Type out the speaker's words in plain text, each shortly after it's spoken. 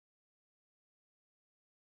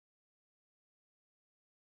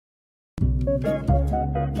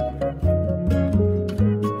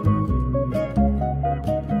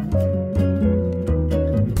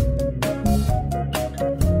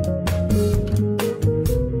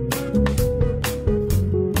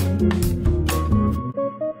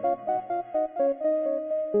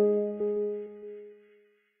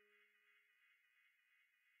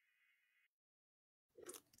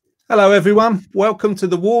Hello, everyone. Welcome to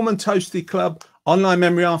the Warm and Toasty Club Online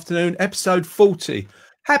Memory Afternoon, episode 40.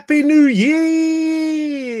 Happy New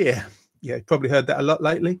Year! Yeah, you've probably heard that a lot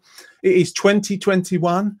lately. It is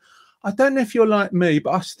 2021. I don't know if you're like me,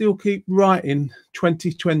 but I still keep writing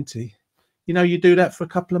 2020. You know, you do that for a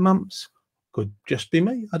couple of months. Could just be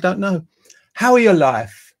me. I don't know. How are your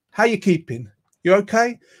life? How are you keeping? You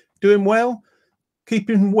okay? Doing well?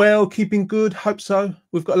 Keeping well? Keeping good? Hope so.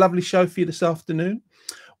 We've got a lovely show for you this afternoon.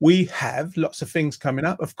 We have lots of things coming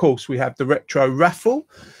up. Of course, we have the retro raffle.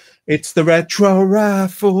 It's the retro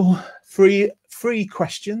raffle. Free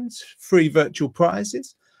questions, free virtual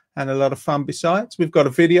prizes, and a lot of fun besides. We've got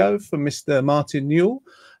a video from Mr. Martin Newell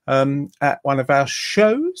at one of our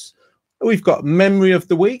shows. We've got memory of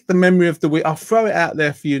the week. The memory of the week. I'll throw it out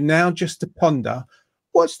there for you now just to ponder.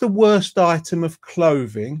 What's the worst item of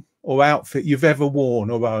clothing or outfit you've ever worn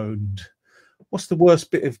or owned? What's the worst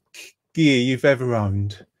bit of gear you've ever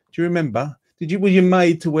owned? Do you remember? Were you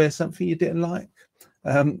made to wear something you didn't like?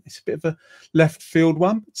 It's a bit of a left field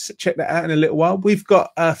one. So check that out in a little while. We've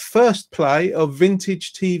got a first play of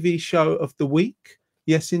vintage TV show of the week.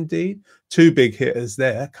 Yes, indeed. Two big hitters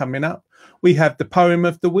there coming up. We have the poem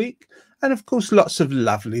of the week. And of course, lots of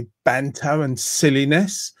lovely banter and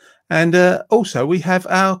silliness. And also we have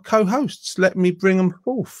our co-hosts. Let me bring them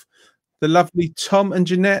forth. The lovely Tom and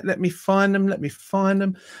Jeanette. Let me find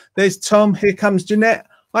them. There's Tom. Here comes Jeanette.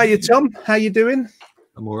 Hiya, Tom. How you doing?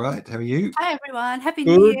 I'm all right. How are you? Hi, everyone. Happy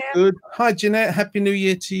New Year. Good. Hi, Jeanette. Happy New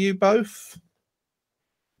Year to you both.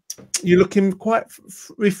 You're looking quite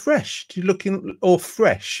refreshed. You're looking or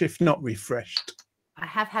fresh, if not refreshed. I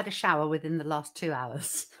have had a shower within the last 2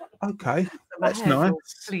 hours. Okay, So my that's hair's all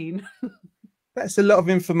nice. clean. That's a lot of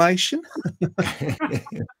information.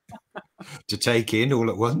 To take in all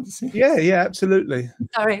at once. Yeah, absolutely.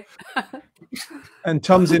 Sorry. And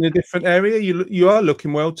Tom's in a different area. You are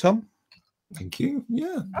looking well, Tom. Thank you.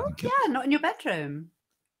 Yeah. Oh, yeah, not in your bedroom.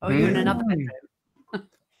 Or you're in another bedroom.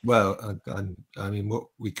 Well, I'm in what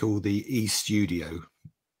we call the E studio.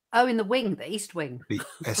 Oh, in the wing, the east wing. The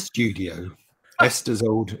S studio. Esther's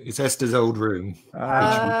old room. Oh,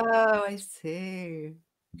 I see.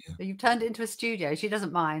 Yeah. So you've turned it into a studio. She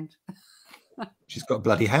doesn't mind. She's got a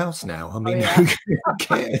bloody house now. I mean, yeah. who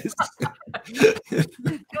cares? Do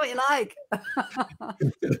what you like.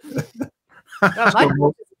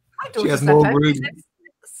 She has more room.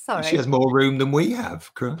 Sorry. She has more room than we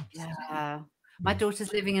have. Christ. Yeah. My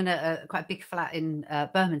daughter's living in a quite big flat in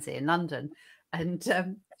Bermondsey in London. And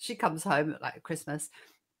she comes home at like Christmas.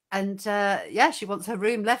 And she wants her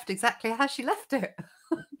room left exactly how she left it.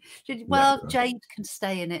 Jade can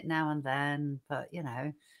stay in it now and then, but you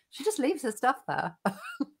know, she just leaves her stuff there.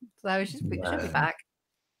 So she'll be back.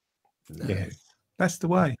 No. Yeah, that's the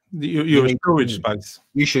way. You're a storage space.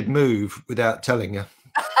 You should move without telling her.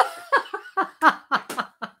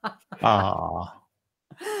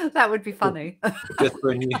 That would be funny. just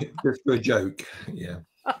for a joke. Yeah.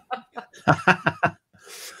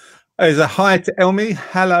 There's a hi to Elmi.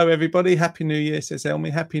 Hello, everybody. Happy New Year, says Elmi.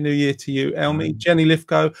 Happy New Year to you, Elmi. Jenny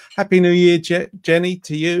Lithgow. Happy New Year, Jenny,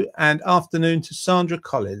 to you. And afternoon to Sandra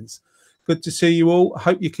Collins. Good to see you all.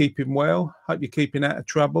 Hope you're keeping well. Hope you're keeping out of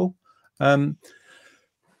trouble. One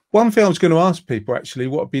thing I was going to ask people, actually,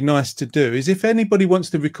 what would be nice to do is if anybody wants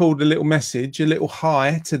to record a little message, a little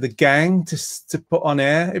hi to the gang to put on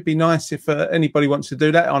air, it'd be nice if anybody wants to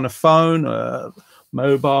do that on a phone, a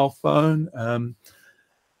mobile phone.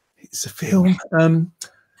 It's a film. It'd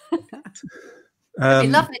be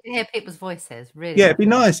lovely to hear people's voices, really. Yeah, it'd be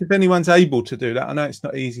nice if anyone's able to do that. I know it's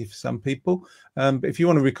not easy for some people, but if you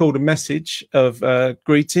want to record a message of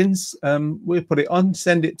greetings, we'll put it on.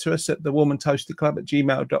 Send it to us at the Warm and Toasty Club at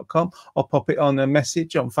gmail.com. I'll pop it on a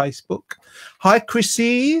message on Facebook. Hi,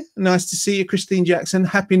 Chrissy. Nice to see you, Christine Jackson.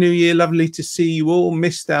 Happy New Year. Lovely to see you all.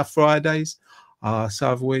 Missed our Fridays. So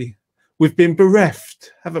have we. We've been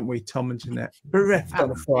bereft, haven't we, Tom and Jeanette? Bereft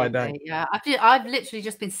on a Friday. Yeah, I've literally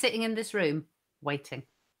just been sitting in this room waiting.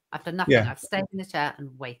 I've done nothing. I've stayed in the chair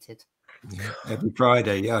and waited. Yeah, every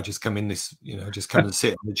Friday, I just come in just come and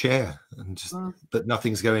sit on the chair and but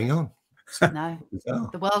nothing's going on. No, Bizarre.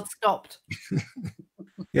 the world stopped.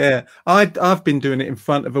 Yeah, I've been doing it in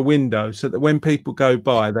front of a window so that when people go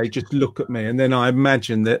by, they just look at me, and then I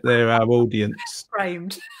imagine that they're our audience.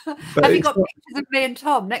 Framed. But Have you it's got not- pictures of me and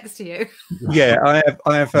Tom next to you? Yeah,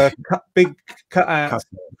 I have a big cutout.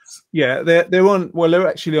 Customers. Yeah, they're on. Well, they're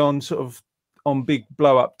actually on sort of on big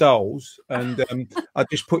blow up dolls, and I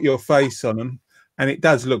just put your face on them, and it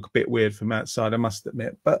does look a bit weird from outside, I must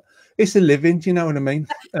admit. But it's a living. Do you know what I mean?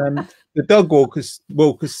 The dog walkers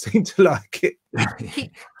seem to like it.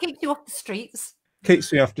 Keeps you off the streets.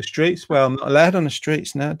 Keeps me off the streets. Well, I'm not allowed on the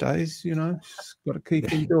streets nowadays. You know, just got to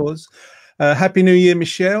keep indoors. Happy New Year,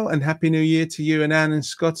 Michelle, and Happy New Year to you and Anne and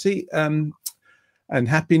Scotty. And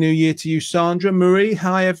Happy New Year to you, Sandra. Marie,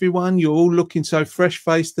 hi, everyone. You're all looking so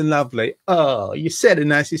fresh-faced and lovely. Oh, you said the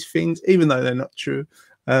nicest things, even though they're not true.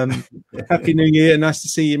 Happy New Year. Nice to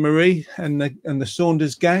see you, Marie, and the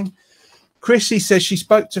Saunders gang. Chrissy says she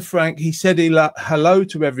spoke to Frank. He said hello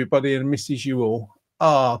to everybody and misses you all.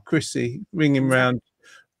 Ah, Chrissy, ring him round.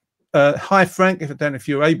 Hi, Frank. If I don't know if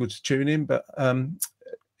you're able to tune in, but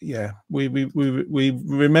yeah, we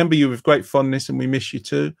remember you with great fondness, and we miss you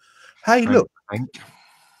too. Hey, Frank look, the Tank.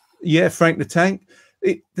 yeah, Frank the Tank.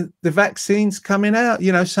 The vaccine's coming out.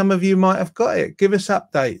 You know, some of you might have got it. Give us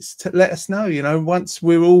updates. Let us know. You know, once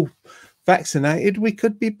we're all vaccinated, we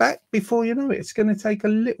could be back before you know it. It's going to take a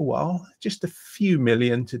little while, just a few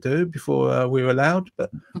million to do before we're allowed. But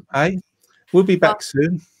hey, we'll be back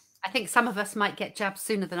soon. I think some of us might get jabs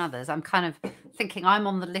sooner than others. I'm kind of thinking I'm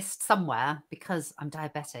on the list somewhere because I'm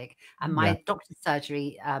diabetic, and my doctor's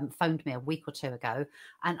surgery phoned me a week or two ago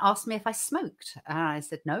and asked me if I smoked, and I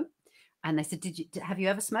said no. And they said, have you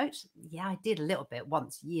ever smoked? Yeah, I did a little bit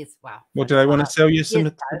once, years. Wow. Well, do they want to sell you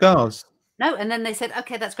some cigars? No, and then they said,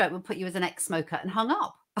 okay, that's great. We'll put you as an ex-smoker, and hung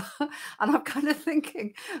up. And I'm kind of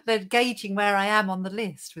thinking they're gauging where I am on the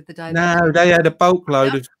list with the diabetes. No, they had a bulk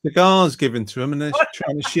load of cigars given to them, and they're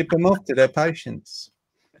trying to ship them off to their patients.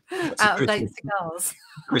 Out-of-date cigars.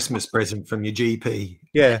 Christmas present from your GP.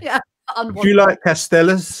 Yeah. Yeah. Do you like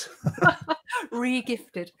Castellas?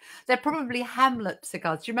 Re-gifted. They're probably Hamlet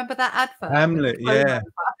cigars. Do you remember that advert? Hamlet, yeah.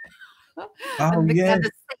 And the yeah. guy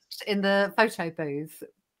in the photo booth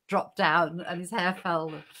dropped down and his hair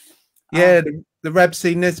fell. Yeah, the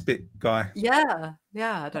Rabsy Nesbitt guy. Yeah,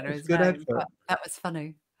 I don't know his good name, advert. but that was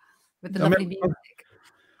funny with the lovely music.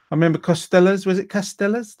 I remember Costellas. Was it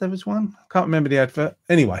Castellas? There was one. Can't remember the advert.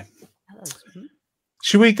 Anyway,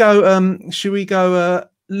 should we go?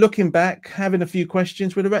 Looking back, having a few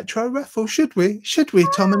questions with a retro raffle. Should we?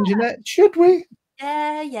 Tom and Jeanette? Should we?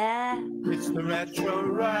 Yeah. It's the retro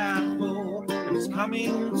raffle. It's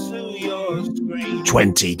coming to your screen.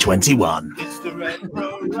 2021. It's the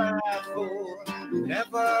retro raffle.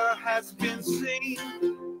 Never has been seen.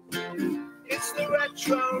 It's the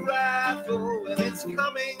retro raffle, and it's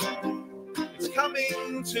coming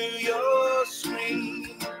to your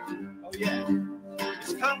screen. Oh yeah,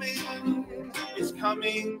 it's coming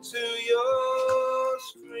to your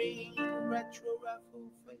screen. Retro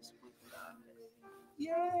raffle, Facebook Live.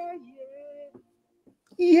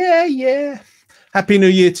 Yeah. Happy New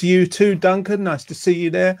Year to you too, Duncan. Nice to see you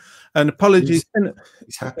there. And apologies.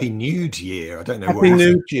 It's Happy Nude Year. I don't know. Happy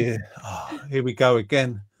New Year. Oh, here we go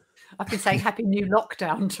again. I've been saying happy new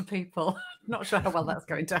lockdown to people. Not sure how well that's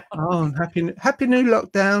going down. Oh, happy new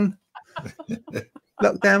lockdown.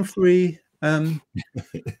 Lockdown free.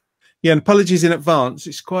 Yeah, and apologies in advance.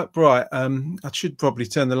 It's quite bright. I should probably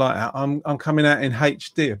turn the light out. I'm coming out in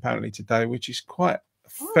HD apparently today, which is quite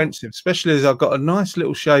offensive, especially as I've got a nice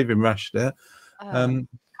little shaving rash there. Can't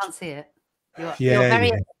see it. You're very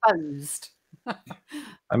exposed.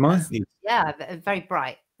 Am I? Yeah, very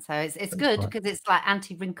bright. So it's good because it's like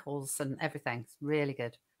anti-wrinkles and everything. It's really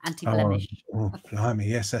good. Anti-blemish. Oh, blimey,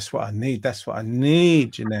 yes, that's what I need. That's what I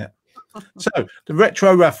need, Jeanette. So the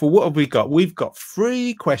retro raffle, what have we got? We've got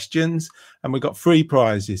 3 questions and we've got 3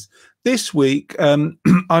 prizes. This week,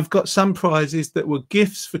 I've got some prizes that were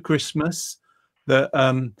gifts for Christmas that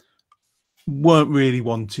weren't really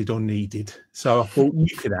wanted or needed. So I thought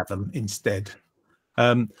you could have them instead.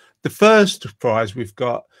 The first prize we've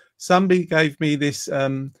got, somebody gave me this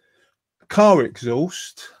car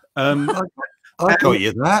exhaust. I got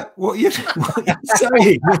you that. What are you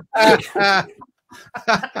saying?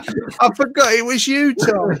 I forgot it was you,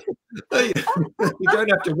 Tom. You don't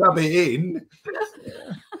have to rub it in.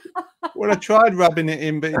 Well, I tried rubbing it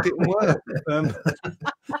in, but it didn't work.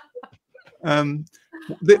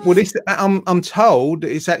 I'm told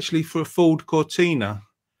it's actually for a Ford Cortina,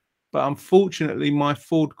 but unfortunately, my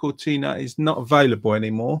Ford Cortina is not available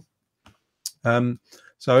anymore.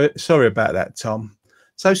 So sorry about that, Tom.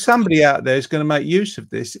 So somebody out there is going to make use of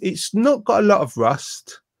this. It's not got a lot of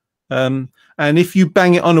rust. And if you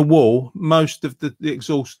bang it on a wall, most of the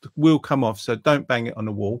exhaust will come off. So don't bang it on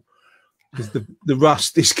a wall because the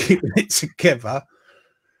rust is keeping it together.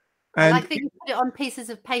 And I think you put it on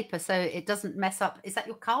pieces of paper so it doesn't mess up. Is that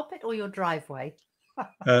your carpet or your driveway?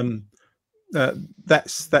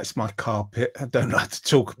 That's my carpet. I don't like to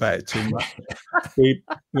talk about it too much.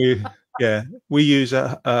 we use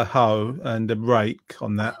a hoe and a rake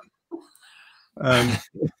on that.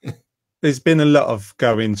 There's been a lot of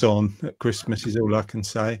goings on at Christmas, is all I can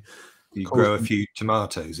say. You grow a few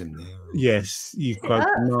tomatoes in there. Yes, you grow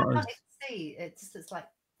tomatoes. It's like,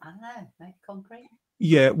 I don't know, maybe concrete.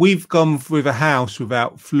 Yeah, we've gone with a house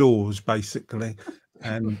without floors, basically,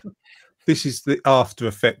 and this is the after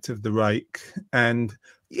effect of the rake. And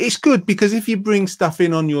it's good because if you bring stuff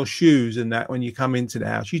in on your shoes and that when you come into the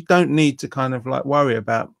house, you don't need to kind of like worry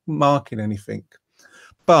about marking anything.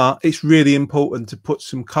 But it's really important to put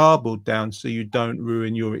some cardboard down so you don't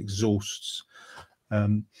ruin your exhausts.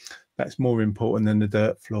 That's more important than the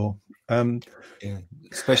dirt floor. Yeah,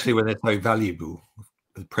 especially when they're so valuable.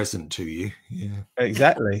 A present to you. Yeah,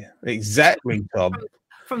 exactly, Tom.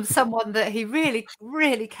 From someone that he really,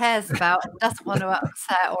 really cares about and doesn't want to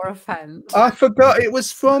upset or offend. I forgot it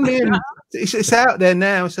was from him. It's out there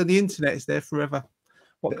now, so the internet is there forever.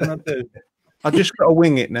 What can I do? I just got to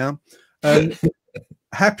wing it now.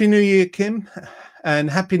 Happy New Year, Kim,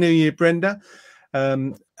 and Happy New Year, Brenda.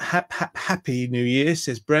 Happy New Year,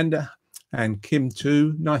 says Brenda, and Kim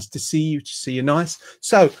too. Nice to see you. To see you, nice.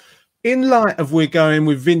 So, in light of we're going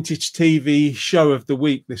with vintage TV show of the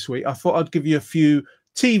week this week, I thought I'd give you a few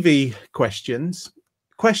TV questions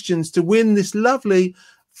to win this lovely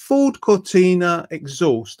Ford Cortina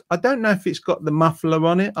exhaust. I don't know if it's got the muffler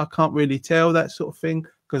on it. I can't really tell, that sort of thing,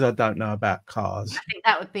 because I don't know about cars. I think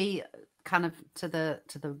that would be kind of to the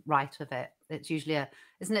right of it. It's usually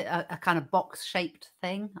isn't it a kind of box shaped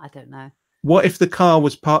thing? I don't know. What if the car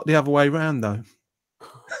was parked the other way around though?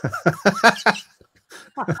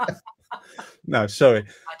 No, sorry.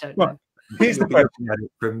 I don't know. Here's the question.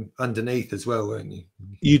 From underneath as well, won't you?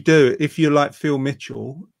 You do. If you're like Phil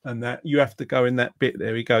Mitchell and that, you have to go in that bit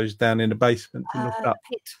there. He goes down in the basement to look up.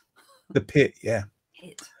 The pit, yeah.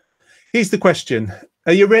 Pit. Here's the question.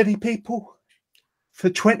 Are you ready, people? For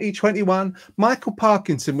 2021, Michael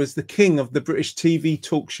Parkinson was the king of the British TV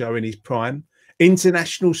talk show in his prime.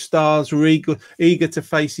 International stars were eager to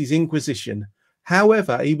face his inquisition.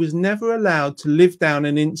 However, he was never allowed to live down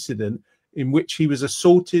an incident in which he was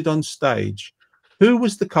assaulted on stage. Who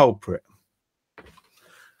was the culprit?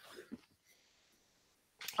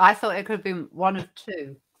 I thought it could have been one of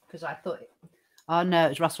two because I thought, oh no, it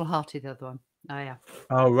was Russell Harty, the other one. Oh yeah.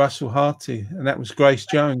 Oh, Russell Harty, and that was Grace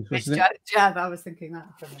Jones, wasn't it? Yeah, I was thinking that.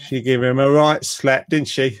 She gave him a right slap, didn't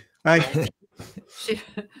she? Hey?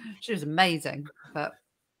 she was amazing, but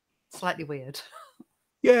slightly weird.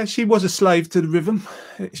 Yeah, she was a slave to the rhythm.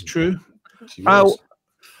 It's true. She was.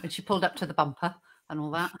 And she pulled up to the bumper and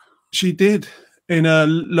all that. She did, in a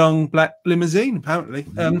long black limousine, apparently.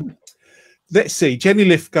 Let's see. Jenny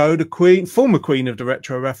Lithgow, the queen, former queen of the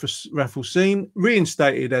retro raffle scene,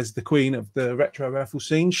 reinstated as the queen of the retro raffle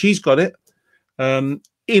scene. She's got it.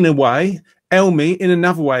 In a way. Elmy, in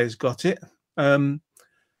another way, has got it.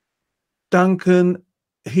 Duncan,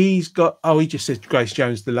 he's got... Oh, he just said Grace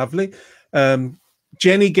Jones, the lovely.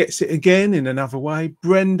 Jenny gets it again in another way.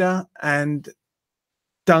 Brenda and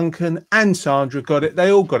Duncan and Sandra got it.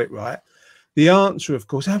 They all got it right. The answer, of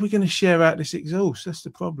course, how are we going to share out this exhaust? That's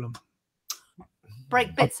the problem.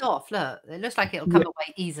 Break bits off. Look, it looks like it'll come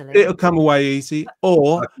away easily. It'll come away easy.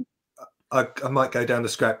 Or I might go down the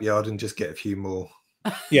scrapyard and just get a few more.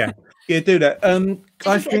 Yeah, do that.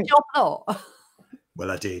 I think your plot.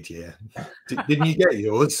 Well, I did, yeah. Didn't you get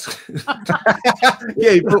yours?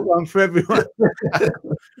 Yeah, you put one for everyone.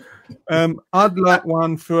 I'd like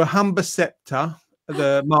one for a Humber Scepter,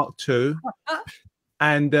 the Mark II,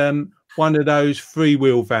 and one of those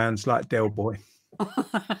freewheel vans like Del Boy.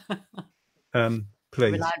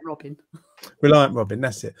 Please. Reliant Robin,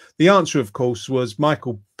 that's it. The answer, of course, was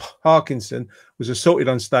Michael Parkinson was assaulted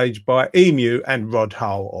on stage by Emu and Rod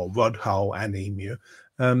Hull, or Rod Hull and Emu.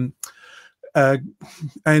 And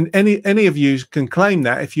any of you can claim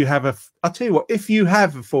that if you have a... I'll tell you what, if you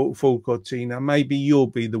have a Ford Cortina, maybe you'll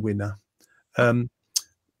be the winner.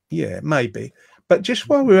 Yeah, maybe. But just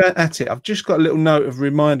while we're at it, I've just got a little note of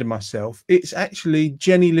reminding myself, it's actually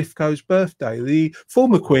Jenny Lithgow's birthday. The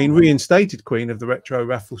former queen, reinstated queen of the retro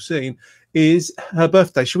raffle scene, is her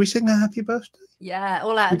birthday. Shall we sing her happy birthday? Yeah,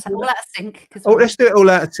 all out of sync. Oh, let's do it all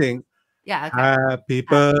out of sync. Yeah. Okay. Happy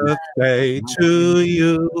birthday to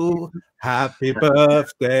you. Happy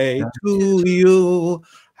birthday to you.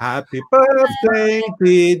 Happy birthday,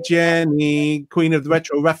 dear Jenny, Queen of the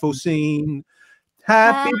Retro Raffle scene.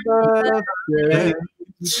 Happy birthday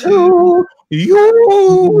to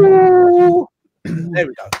you. There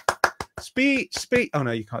we go. Speak. Oh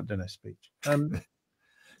no, you can't do no speech. Could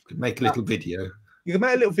make a little video. You can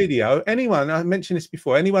make a little video. Anyone, I mentioned this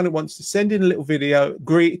before, anyone who wants to send in a little video,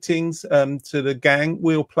 greetings to the gang,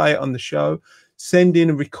 we'll play it on the show. Send in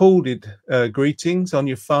a recorded greetings on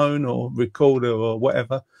your phone or recorder or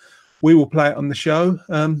whatever. We will play it on the show.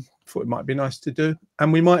 Thought it might be nice to do.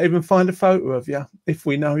 And we might even find a photo of you if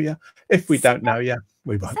we know you. If we don't know you,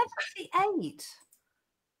 we won't. 78.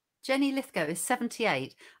 Jenny Lithgow is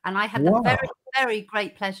 78. And I had the very, very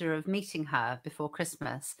great pleasure of meeting her before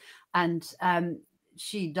Christmas. And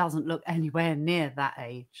she doesn't look anywhere near that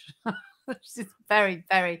age. She's a very,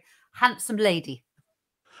 very handsome lady.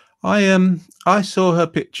 I saw her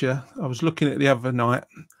picture. I was looking at it the other night.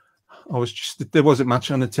 There wasn't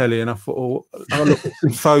much on the telly, and I thought, oh, I'll look at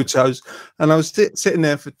some photos. And I was sitting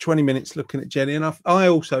there for 20 minutes looking at Jenny, and I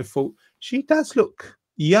also thought she does look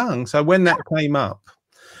young. So when that came up,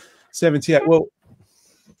 78. Well,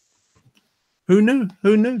 who knew?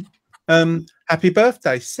 Who knew? Happy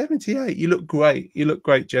birthday, 78. You look great. You look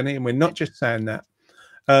great, Jenny. And we're not just saying that.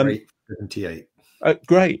 Great, 78.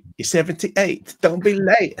 Great. You're 78. Don't be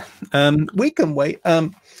late. We can wait.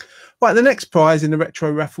 Right, the next prize in the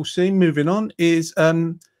retro raffle scene, moving on, is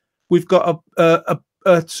we've got a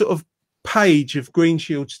sort of page of Green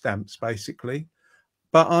Shield stamps, basically.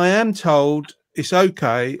 But I am told it's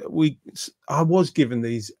okay. I was given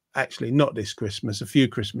these, actually, not this Christmas, a few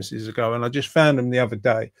Christmases ago, and I just found them the other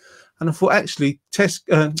day. And I thought, actually,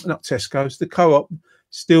 not Tesco's, the Co-op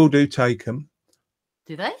still do take them.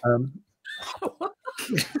 Do they?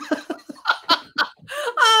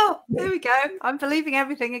 Oh, there we go. I'm believing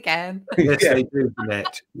everything again. Yes, they do,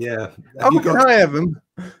 Jeanette. Yeah. I have them.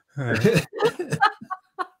 I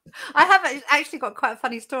have actually got quite a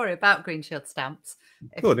funny story about Green Shield stamps.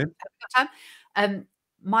 Go on, then. Got time.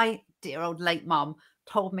 My dear old late mum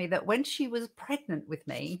told me that when she was pregnant with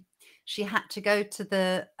me, she had to go to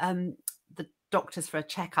the doctors for a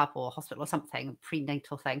checkup or hospital or something,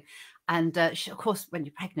 prenatal thing. And she, of course, when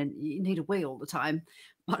you're pregnant, you need a wee all the time,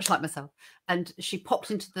 much like myself. And she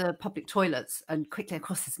popped into the public toilets and quickly, of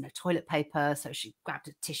course, there's no toilet paper. So she grabbed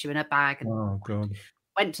a tissue in her bag and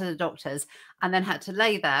went to the doctors, and then had to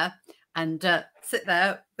lay there and sit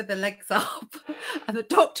there with the legs up. And the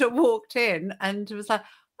doctor walked in and was like,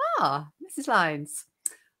 Mrs. Lyons,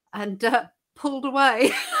 and pulled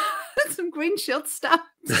away some Green Shield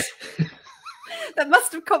stamps. That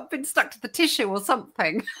must have been stuck to the tissue or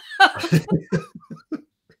something. And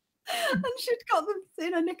she'd got them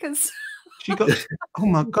in her knickers. She got, oh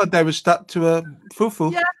my God, they were stuck to a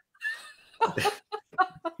fufu. Yeah.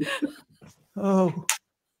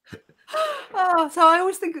 Oh, so I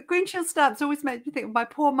always think that Green Shield stamps always made me think of my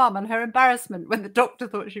poor mum and her embarrassment when the doctor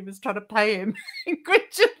thought she was trying to pay him in Green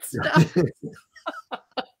Shield stamps.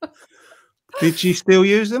 Did she still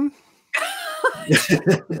use them?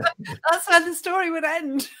 That's where the story would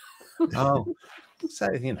end. Oh, so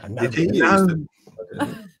Did he use them?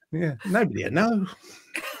 Yeah, nobody would know.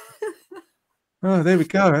 Oh, there we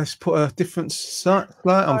go. Let's put a different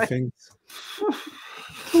light on things.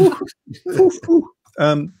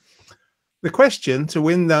 The question to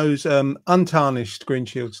win those untarnished Green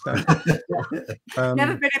Shield stamps.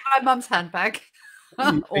 Never been in my mum's handbag.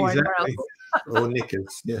 Or anywhere else. Or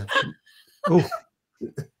knickers, yeah. Oh,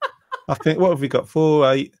 I think, what have we got?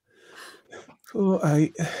 4, 8. 4,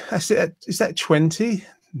 8. That's it. Is that 20?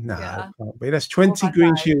 No, Yeah. it can't be. That's 20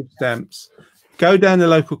 Green Shield stamps. Go down the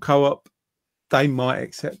local Co-op. They might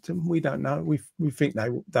accept them. We don't know. We think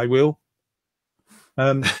they will.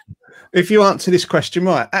 If you answer this question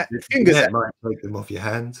right, fingers Jeanette might take them off your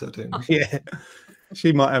hands. I don't know. Yeah,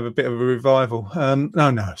 she might have a bit of a revival.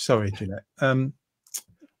 No, sorry, Jeanette.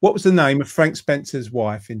 What was the name of Frank Spencer's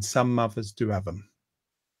wife in Some Mothers Do Have 'Em?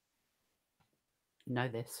 Know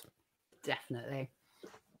this. Definitely.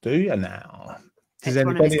 Do you now? Does It's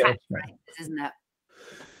one of his anybody else know? catchphrases, isn't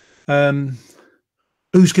it?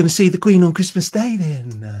 Who's going to see the Queen on Christmas Day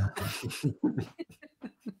then?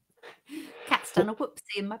 Cat's done a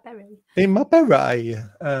whoopsie in my berry. In my beret.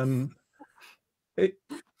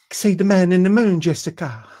 See the Man in the Moon,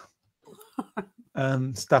 Jessica.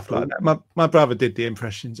 Stuff like that. My brother did the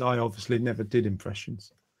impressions. I obviously never did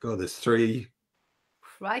impressions. God, there's 3.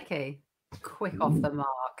 Crikey. Quick off the mark.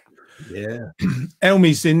 Yeah.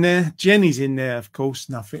 Elmy's in there. Jenny's in there, of course.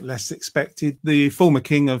 Nothing less expected. The former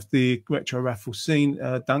king of the retro raffle scene,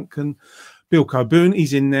 Duncan. Bill Coboon,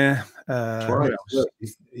 he's in there. Twice. Look,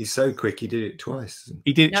 he's so quick. He did it twice.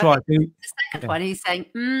 He did it twice. The second one, he's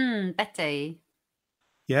saying, Betty.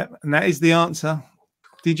 Yeah, and that is the answer.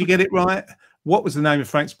 Did you get it right? What was the name of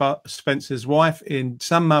Frank Spencer's wife in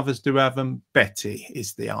Some Mothers Do Have 'Em? Betty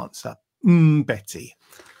is the answer. Betty.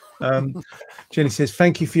 Jenny says,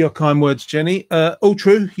 thank you for your kind words, Jenny. All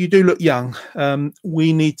true. You do look young.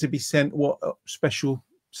 We need to be sent what special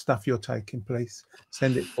stuff you're taking, please.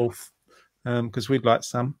 Send it forth because we'd like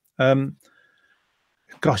some.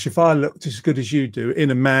 Gosh, if I looked as good as you do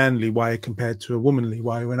in a manly way compared to a womanly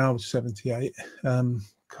way when I was 78,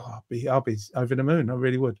 God, I'll be over the moon. I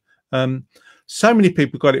really would. So many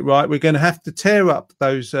people got it right. We're going to have to tear up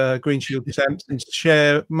those Green Shield stamps and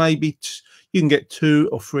share. Maybe you can get 2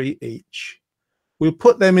 or 3 each. We'll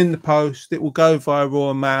put them in the post. It will go via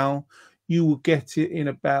Royal Mail. You will get it in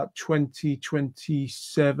about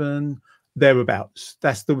 2027, thereabouts.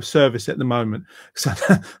 That's the service at the moment. So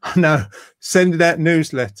I know sending out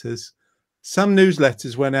newsletters. Some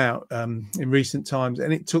newsletters went out in recent times,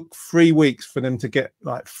 and it took 3 weeks for them to get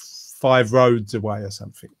like 5 roads away or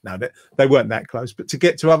something. No, they weren't that close, but to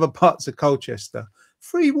get to other parts of Colchester,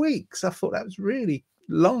 3 weeks. I thought that was really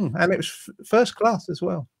long, and it was first class as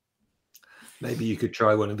well. Maybe you could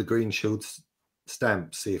try one of the Green Shield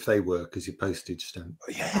stamps, see if they work as your postage stamp.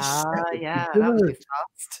 Yes, yeah, that would be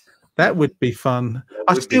fast. That would be fun.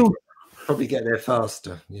 Probably get there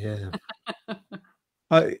faster. Yeah.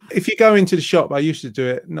 If you go into the shop, I used to do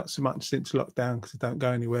it, not so much since lockdown because I don't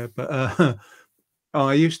go anywhere, but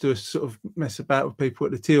I used to sort of mess about with people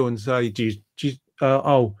at the till and say,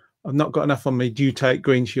 oh, I've not got enough on me. Do you take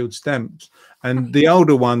Green Shield stamps? And the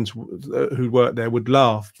older ones who worked there would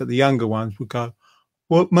laugh, but the younger ones would go,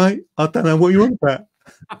 what, mate? I don't know what you're on about.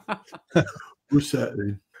 What's that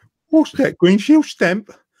then? What's that, Green Shield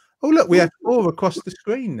stamp? Oh, look, we have 4 across the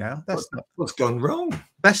screen now. What's gone wrong?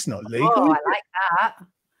 That's not legal. Oh, I like that.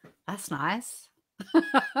 That's nice.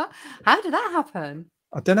 How did that happen?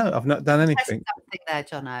 I don't know. I've not done anything. Something there,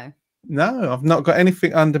 Jono. No, I've not got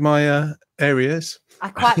anything under my areas. I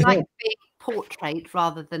quite like being portrait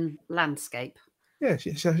rather than landscape. Yes.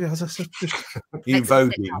 You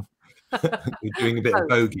voguing. You're doing a bit of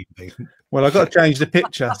voguing thing. Well, I've got to change the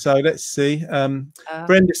picture. So let's see.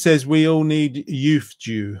 Brenda says we all need youth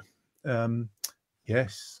due.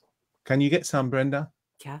 Yes. Can you get some, Brenda?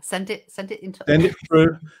 Yeah, send it into. Send it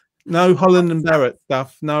through. No Holland and Barrett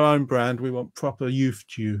stuff. No own brand. We want proper youth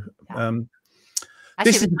due. Yeah.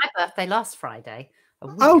 Actually, it was my birthday last Friday.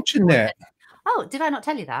 Oh, Jeanette. Oh, did I not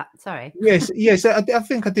tell you that? Sorry. Yes. I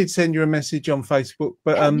think I did send you a message on Facebook,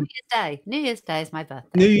 but yeah, New Year's Day is my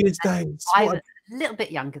birthday. New Year's Day. I was a little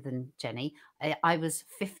bit younger than Jenny. I was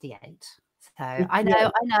 58. So I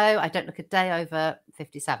know. I don't look a day over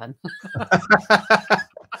 57.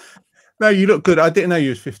 No, you look good. I didn't know you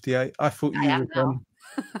was 58. I thought you were.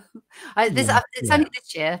 It's only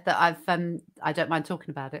this year that I don't mind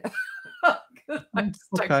talking about it. I just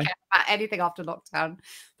don't care about anything after lockdown.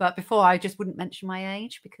 But before, I just wouldn't mention my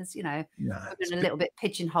age because, we're a little bit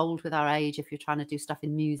pigeonholed with our age if you're trying to do stuff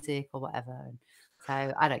in music or whatever. And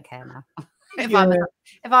so I don't care now. If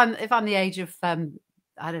I'm the age of I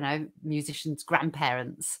don't know, musicians'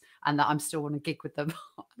 grandparents, and that I'm still on a gig with them,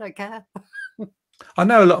 I don't care. I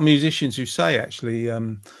know a lot of musicians who say actually, I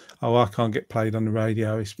can't get played on the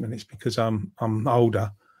radio. It's because I'm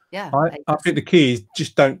older. Yeah, I think the key is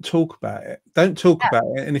just don't talk about it. Don't talk about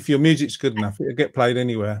it, and if your music's good enough, it'll get played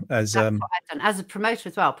anywhere. That's what I've done as a promoter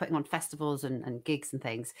as well, putting on festivals and gigs and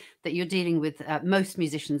things. That you're dealing with most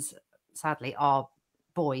musicians, sadly, are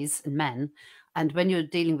boys and men, and when you're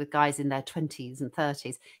dealing with guys in their 20s and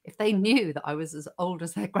 30s, if they knew that I was as old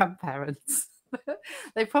as their grandparents,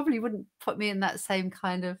 they probably wouldn't put me in that same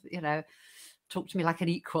kind of, talk to me like an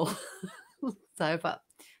equal. But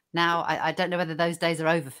now I don't know whether those days are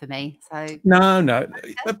over for me. So no.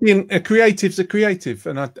 Being a creative's a creative,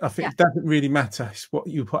 and I think it doesn't really matter. It's what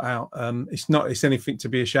you put out. It's anything to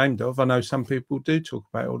be ashamed of. I know some people do talk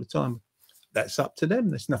about it all the time. That's up to them.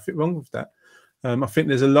 There's nothing wrong with that. I think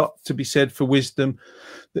there's a lot to be said for wisdom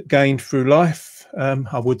that gained through life.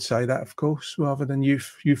 I would say that, of course, rather than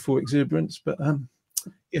youthful exuberance. But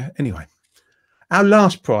anyway, our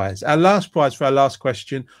last prize for our last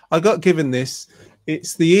question. I got given this.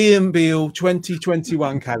 It's the Ian Beale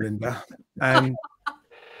 2021 calendar. And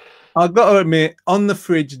I've got to admit, on the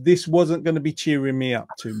fridge, this wasn't going to be cheering me up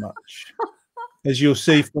too much, as you'll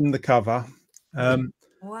see from the cover.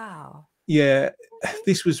 Wow. Yeah,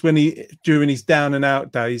 this was during his down and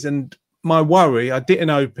out days. And my worry, I didn't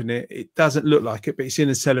open it. It doesn't look like it, but it's in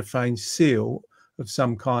a cellophane seal of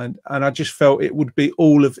some kind. And I just felt it would be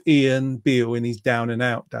all of Ian Beale in his down and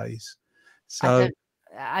out days. So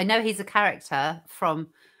I know he's a character from,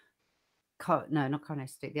 no, not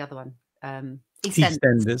Coronation Street, the other one,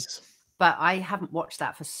 EastEnders. But I haven't watched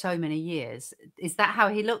that for so many years. Is that how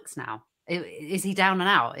he looks now? Is he down and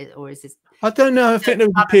out, or is this? I don't know. I think there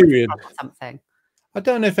was a period. Something. I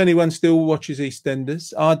don't know if anyone still watches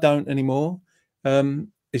EastEnders. I don't anymore.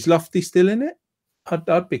 Is Lofty still in it?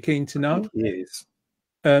 I'd be keen to know. He is.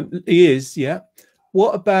 He is, yeah.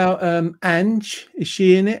 What about Ange? Is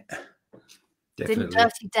she in it? Definitely. Didn't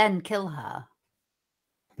Dirty Den kill her?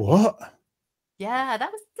 What? Yeah,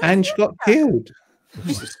 that was Ange got killed.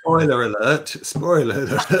 Spoiler alert! Spoiler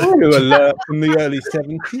alert! Spoiler alert from the early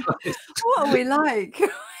 70s. What are we like?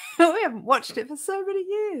 We haven't watched it for so many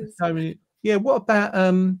years. Yeah. What about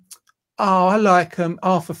oh, I like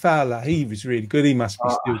Arthur Fowler. He was really good. He must be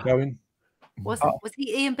still going. Was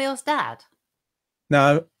he Ian Beale's dad?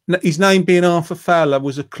 No, his name being Arthur Fowler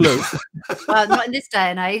was a clue. Well, not in this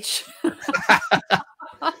day and age.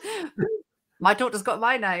 My daughter's got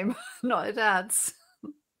my name, not her dad's.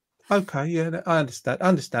 Okay, yeah, I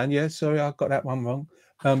understand. Yeah, sorry, I got that one wrong.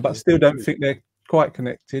 But I still don't think they're quite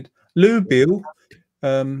connected. Lou Beale.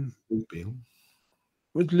 Lou Beale.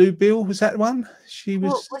 Was Lou Beale, was that one? She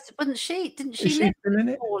was. Wasn't she? Didn't she live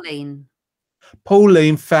with Pauline?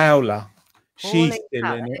 Pauline Fowler. She's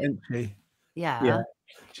still in it, isn't she? Yeah.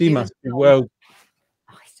 She must be well.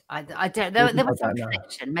 I don't know. There was some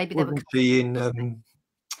connection. Maybe they were. She in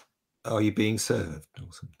Are You Being Served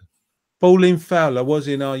or something? Pauline Fowler was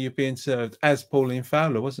in Are You Being Served as Pauline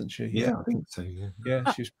Fowler, wasn't she? Yeah, I think so.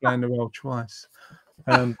 Yeah, she was playing the role twice.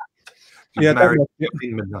 Married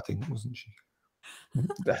nothing, wasn't she?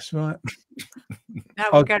 That's right. Now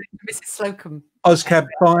we're going to Mrs. Slocum. Oscab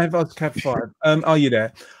 5. Are you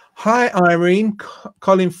there? Hi, Irene.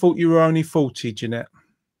 Colin thought you were only 40, Jeanette.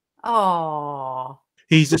 Oh.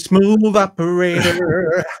 He's a smooth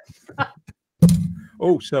operator.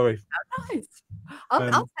 Oh, sorry. Oh, nice.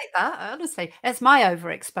 I'll take that. Honestly, it's my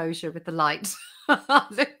overexposure with the light.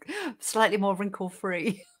 Slightly more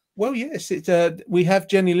wrinkle-free. Well, yes, we have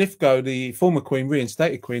Jenny Lithgow, the former queen,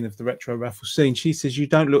 reinstated queen of the retro raffle scene. She says, you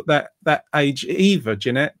don't look that age either,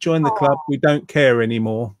 Jeanette. Join the club. We don't care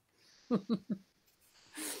anymore.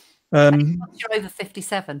 You're over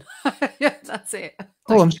 57. Yeah, that's it.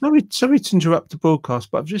 Oh, I'm sorry to interrupt the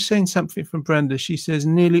broadcast, but I've just seen something from Brenda. She says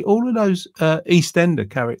nearly all of those EastEnder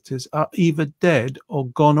characters are either dead or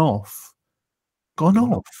gone off. Gone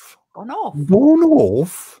off.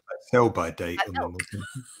 Sell by date on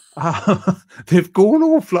them. They've gone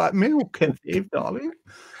off like milk, darling.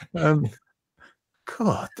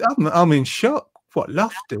 God, I'm in shock. What,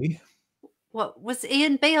 Lofty? What, was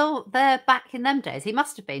Ian Beale there back in them days? He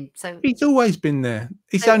must have been. So he's always been there.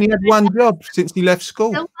 He's only had one job since he left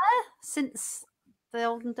school. Still there since the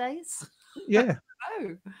olden days? Yeah.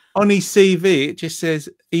 Oh. On his CV, it just says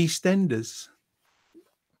EastEnders.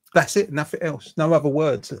 That's it. Nothing else. No other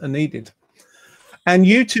words are needed. And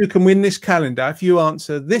you two can win this calendar if you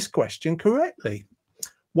answer this question correctly.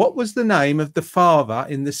 What was the name of the father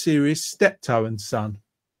in the series Steptoe and Son?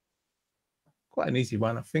 Quite an easy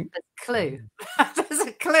one, I think. There's a clue. There's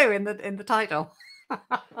a clue in the title.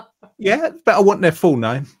 Yeah, but I want their full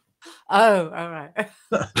name. Oh, all right.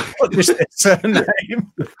 Not just their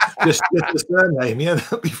surname. just the surname, yeah,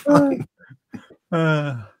 that'll be fine.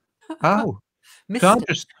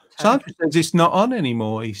 Sandra says it's not on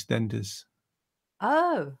anymore, EastEnders.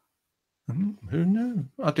 Oh. Who knew?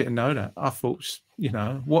 I didn't know that. I thought,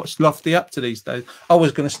 what's Lofty up to these days? I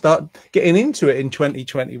was going to start getting into it in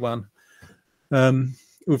 2021.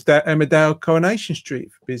 With that Emmerdale Coronation Street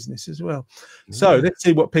for business as well. So let's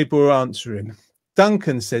see what people are answering.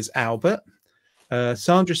 Duncan says Albert.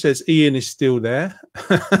 Sandra says Ian is still there.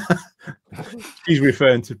 She's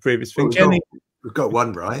referring to previous thing. We've got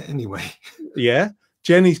one right anyway. Yeah.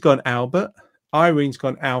 Jenny's gone Albert. Irene's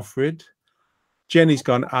gone Alfred. Jenny's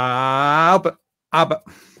gone Albert.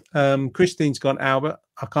 Christine's gone Albert.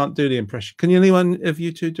 I can't do the impression. Can anyone of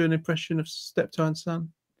you two do an impression of Steptoe and Son?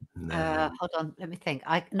 No. Hold on, let me think.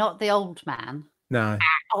 Not the old man. No.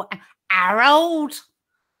 Harold,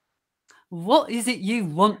 what is it you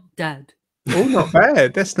want, Dad? Oh, not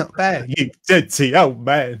bad. That's not bad. You dirty old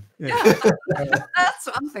man. Yeah. That's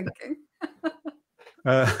what I'm thinking.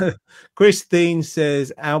 Christine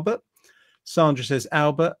says Albert. Sandra says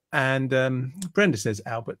Albert. And Brenda says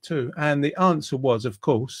Albert too. And the answer was, of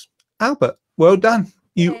course, Albert. Well done.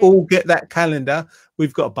 You all get that calendar.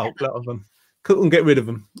 We've got a bulk lot of them. couldn't get rid of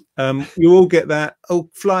them. You all get that all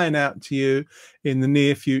flying out to you in the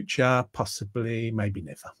near future, possibly, maybe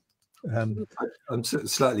never. I'm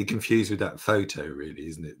slightly confused with that photo, really,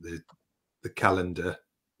 isn't it? The calendar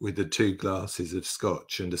with the 2 glasses of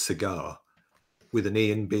scotch and a cigar with an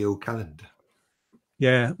Ian Beale calendar.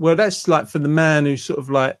 Yeah, well, that's like for the man who's sort of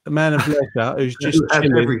like a man of leisure who's just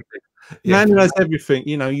chilling. Yeah. Man who has everything,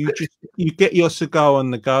 you know. You get your cigar on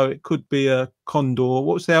the go. It could be a Condor.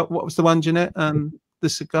 What was the one, Jeanette? The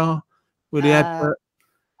cigar with the advert.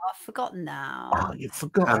 I've forgotten now. Oh, you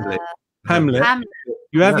forgot Hamlet. Hamlet.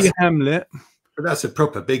 You have your Hamlet. But that's a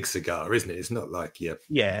proper big cigar, isn't it? It's not like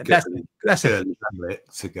that's a Hamlet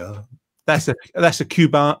cigar. That's a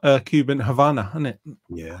Cuban Havana, isn't it?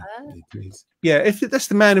 Yeah, it is. Yeah, if that's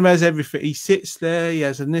the man who has everything, he sits there, he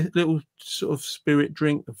has a little sort of spirit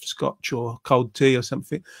drink of scotch or cold tea or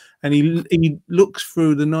something, and he looks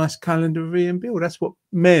through the nice calendar of Ian Beale. That's what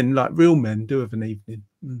men, like real men, do of an evening.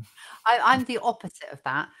 I'm the opposite of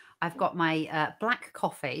that. I've got my black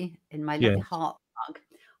coffee in my little heart mug.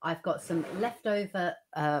 I've got some leftover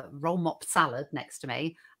roll mop salad next to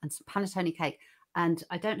me and some panettone cake. And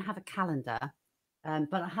I don't have a calendar,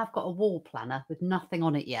 but I have got a wall planner with nothing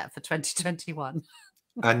on it yet for 2021.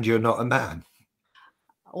 And you're not a man.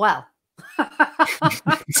 Well. So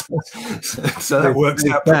that works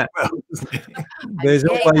out pretty well, doesn't it? There's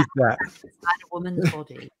always that. Inside a woman's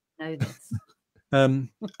body. You know this.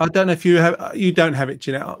 I don't know if you don't have it,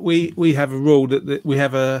 Jeanette. We have a rule that we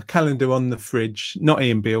have a calendar on the fridge, not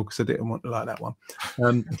Ian Beale, because I didn't want to like that one.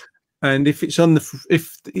 And if it's on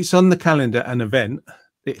the calendar, an event,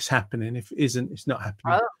 it's happening. If it isn't, it's not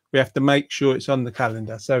happening. Oh. We have to make sure it's on the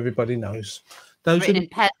calendar so everybody knows. Those written in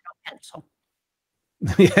pen or pencil.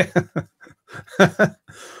 Yeah.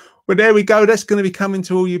 Well, there we go. That's going to be coming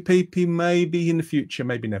to all you people maybe in the future,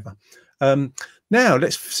 maybe never. Now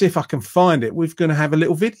let's see if I can find it. We're going to have a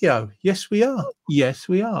little video. Yes, we are. Yes,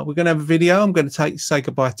 we are. We're going to have a video. I'm going to say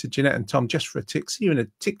goodbye to Jeanette and Tom just for a tixie and a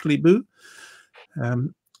tickly boo.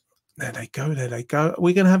 There they go. There they go.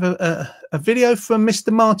 We're going to have a video from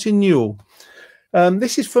Mr. Martin Newell.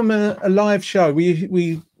 This is from a live show.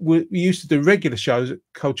 We used to do regular shows at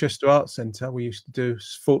Colchester Arts Centre. We used to do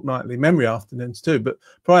fortnightly memory afternoons too. But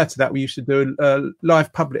prior to that, we used to do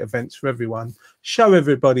live public events for everyone, show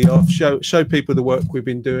everybody off, show people the work we've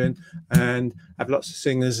been doing, and have lots of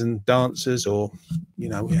singers and dancers. Or, you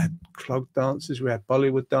know, we had clog dancers, we had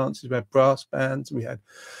Bollywood dancers, we had brass bands, we had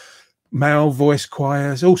male voice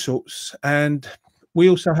choirs, all sorts. And we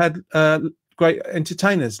also had great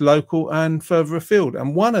entertainers, local and further afield.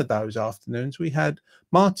 And one of those afternoons, we had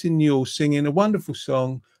Martin Newell singing a wonderful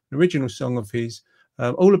song, an original song of his,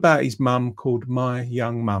 all about his mum, called My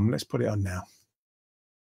Young Mum. Let's put it on now.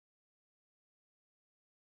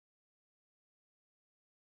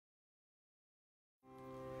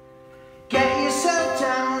 Get yourself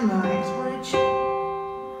down Knightsbridge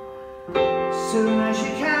soon as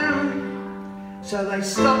you can. So they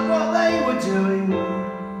stopped what they were doing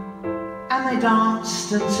and they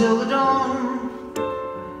danced until the dawn.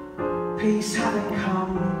 Peace having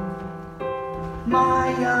come,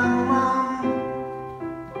 my young mum.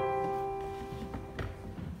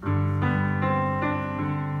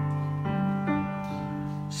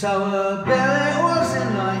 So a billet was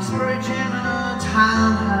in Knightsbridge in a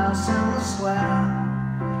townhouse in the square.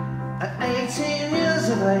 At 18 years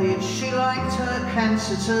of age, she liked her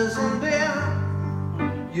Kensingtons and beer.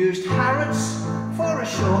 Used Harrods for a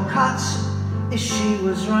shortcut if she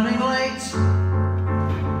was running late.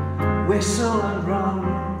 Whistle and run,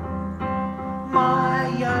 my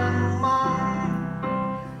young mum.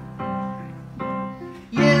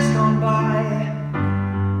 Years gone by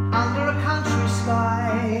under a country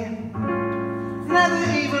sky, never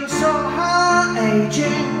even saw her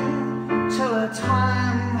aging till her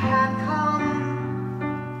time had come,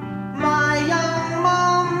 my young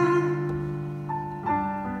mum.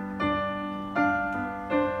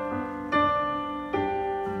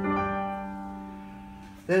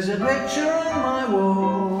 There's a picture on my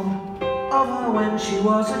wall of her when she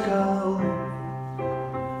was a girl,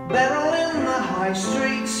 buried in the High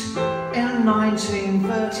Street in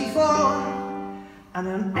 1934, and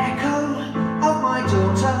an echo of my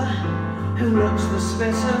daughter who looks the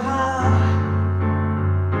spit of her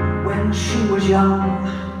when she was young,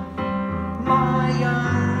 my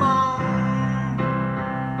young mum.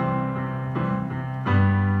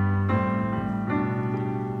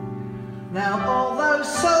 Now all those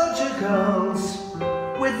soldier girls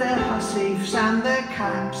with their hussifs and their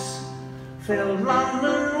caps filled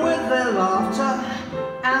London with their laughter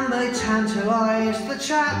and they tantalised the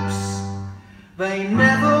chaps. They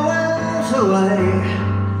never went away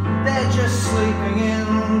they're just sleeping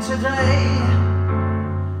in today.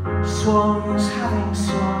 Swans having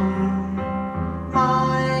swum,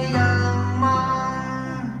 my young man.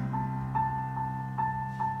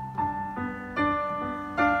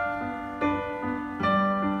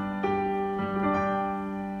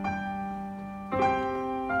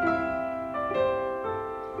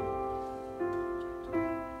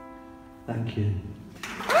 Thank you.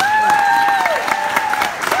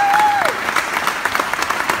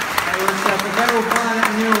 Beryl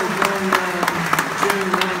Violet Newell, born June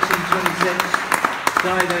 1926,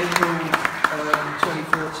 died April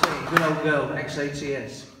 2014. Good old girl,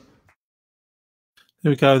 ex-ATS.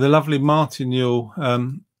 There we go. The lovely Martin Newell,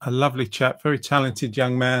 a lovely chap, very talented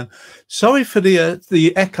young man. Sorry for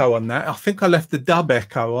the echo on that. I think I left the dub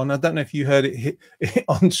echo on. I don't know if you heard it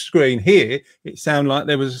on screen. Here, it sounded like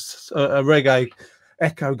there was a reggae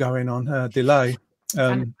echo going on, delay.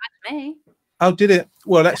 Me. Oh, did it?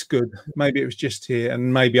 Well, that's good. Maybe it was just here,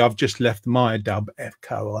 and maybe I've just left my dub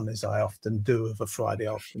echo on, as I often do of a Friday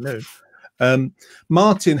afternoon.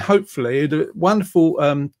 Martin, hopefully, a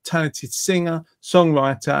wonderful, talented singer,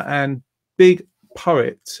 songwriter, and big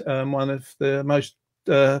poet, one of the most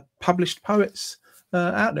published poets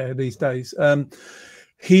out there these days.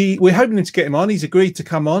 We're hoping to get him on. He's agreed to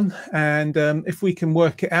come on, and if we can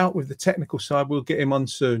work it out with the technical side, we'll get him on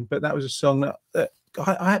soon. But that was a song that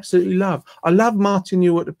I absolutely love. I love Martin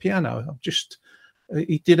Newell at the piano.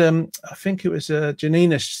 He did I think it was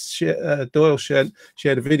Janina Doyle shared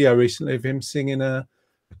a video recently of him singing a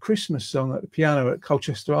Christmas song at the piano at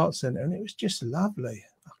Colchester Arts Centre, and it was just lovely.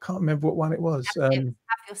 I can't remember what one it was. Have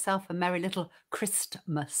yourself a merry little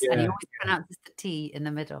Christmas. Yeah. And he always pronounces the T in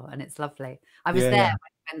the middle, and it's lovely. I was there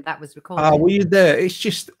when that was recorded. Oh, were you there? It's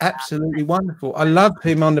just absolutely wonderful. I love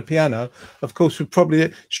him on the piano. Of course, we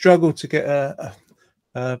probably struggle to get a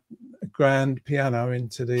grand piano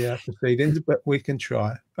into the proceedings, but we can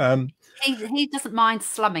try. He doesn't mind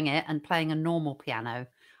slumming it and playing a normal piano,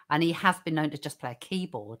 and he has been known to just play a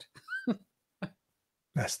keyboard.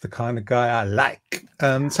 That's the kind of guy I like.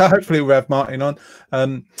 So hopefully we'll have Martin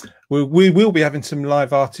on. We will be having some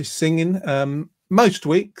live artists singing most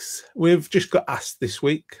weeks. We've just got us this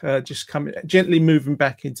week, just coming gently moving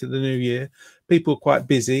back into the new year. People are quite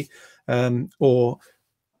busy, or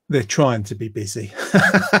they're trying to be busy.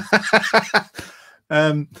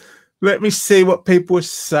 Let me see what people are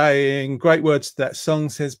saying. Great words to that song,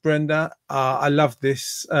 says Brenda. I love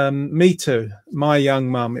this. Me too. My young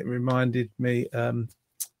mum. It reminded me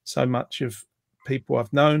so much of people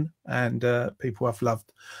I've known and people I've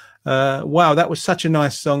loved. Wow, that was such a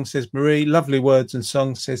nice song, says Marie. Lovely words and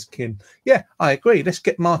songs, says Kim. Yeah, I agree. Let's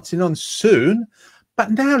get Martin on soon.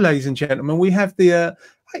 But now, ladies and gentlemen, we have the...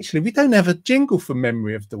 actually, we don't have a jingle for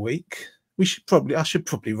Memory of the Week. I should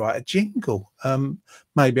probably write a jingle.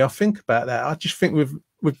 Maybe I'll think about that. I just think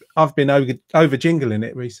I've been over jingling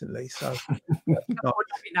it recently, so not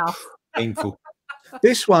enough. Painful.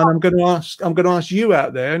 This one I'm going to ask you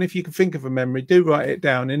out there, and if you can think of a memory, do write it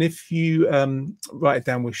down. And if you write it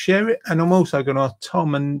down, we'll share it. And I'm also going to ask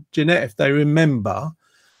Tom and Jeanette if they remember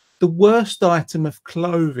the worst item of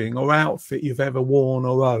clothing or outfit you've ever worn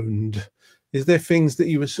or owned. Is there things that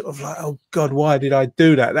you were sort of like, oh God, why did I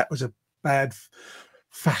do that? That was a bad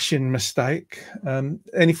fashion mistake.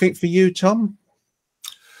 Anything for you, Tom?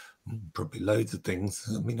 Probably loads of things.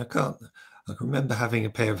 I mean, I can remember having a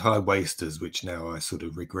pair of high waisters, which now I sort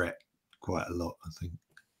of regret quite a lot, I think.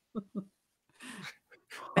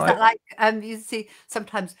 Is that like you see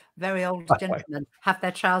sometimes very old gentlemen have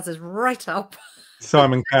their trousers right up?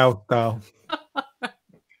 Simon Cowell style.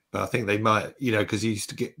 But I think they might, because they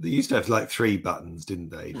used to have like 3 buttons, didn't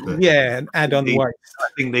they? But yeah, and add on the waist. I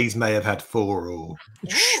think these may have had 4 or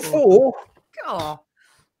 4. Oh.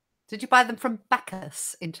 Did you buy them from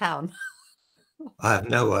Bacchus in town? I have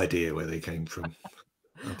no idea where they came from.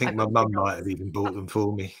 I think my mum might have even bought them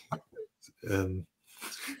for me. And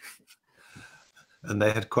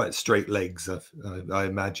they had quite straight legs, I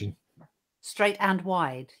imagine. Straight and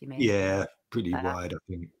wide, you mean? Yeah, pretty wide, I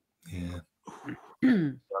think. Yeah.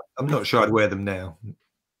 I'm not sure I'd wear them now.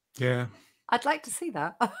 Yeah. I'd like to see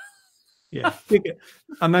that. Yeah.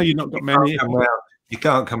 I know you've not got many. You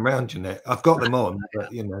can't come round, Jeanette. I've got them on,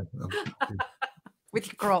 but with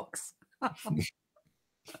your Crocs.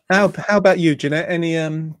 How about you, Jeanette? Any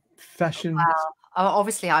fashion?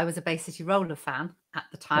 Obviously, I was a Bay City Roller fan at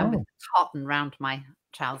the time, with tartan round my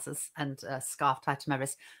trousers and a scarf tied to my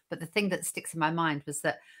wrist. But the thing that sticks in my mind was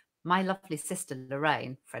that my lovely sister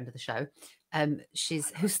Lorraine, friend of the show,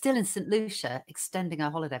 who's still in St. Lucia, extending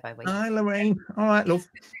her holiday by a week. Hi, Lorraine. All right, love.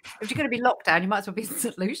 If you're going to be locked down, you might as well be in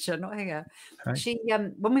St. Lucia, not here. Okay. She,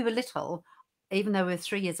 when we were little, even though we're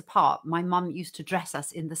 3 years apart, my mum used to dress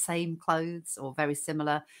us in the same clothes or very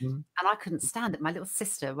similar. Mm. And I couldn't stand it. My little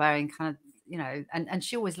sister wearing kind of, you know, and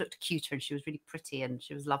she always looked cuter and she was really pretty and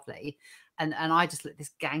she was lovely. And I just looked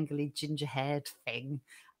this gangly, ginger-haired thing,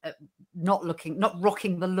 not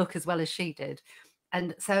rocking the look as well as she did.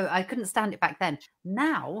 And so I couldn't stand it back then.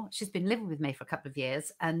 Now she's been living with me for a couple of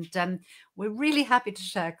years, and we're really happy to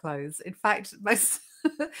share clothes. In fact,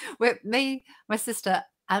 me, my sister,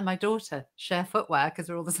 and my daughter share footwear because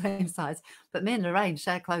we're all the same size. But me and Lorraine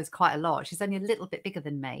share clothes quite a lot. She's only a little bit bigger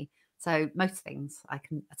than me, so most things I'd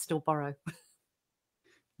still borrow.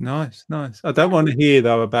 Nice, nice. I don't want to hear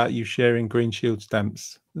though about you sharing Green Shield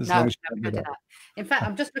stamps. No, don't do that. In fact,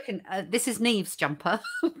 I'm just looking. This is Neve's jumper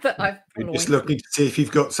that I've. You're just looking to see if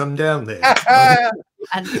you've got some down there.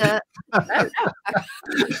 And no.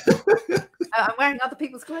 I'm wearing other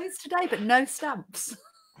people's clothes today, but no stamps.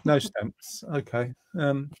 No stamps. Okay.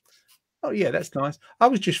 Oh yeah, that's nice. I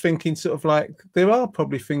was just thinking, sort of like there are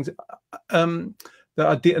probably things that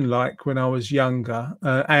I didn't like when I was younger,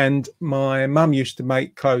 and my mum used to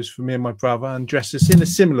make clothes for me and my brother and dress us in a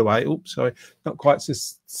similar way. Oops, sorry, not quite so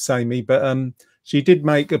samey, but she did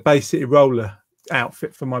make a Bay City Roller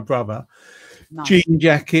outfit for my brother. Nice. Jean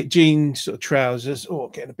jacket, jean sort of trousers. Oh,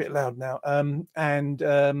 getting a bit loud now.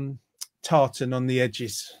 And tartan on the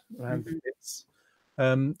edges around the bits.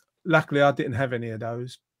 Luckily, I didn't have any of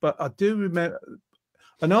those, but I do remember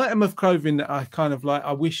an item of clothing that I kind of like.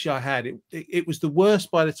 I wish I had it. It was the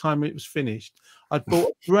worst by the time it was finished. I'd bought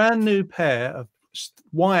a brand new pair of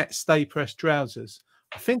white stay pressed trousers.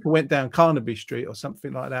 I think I went down Carnaby Street or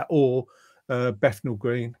something like that, or Bethnal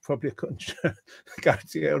Green. Probably I couldn't go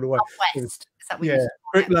to get all the way. West. Yeah,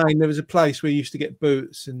 Brick Lane. There was a place where you used to get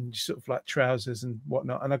boots and sort of like trousers and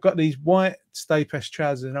whatnot. And I got these white stay pressed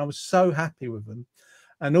trousers, and I was so happy with them.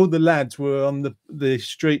 And all the lads were on the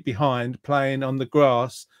street behind playing on the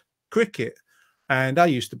grass cricket. And I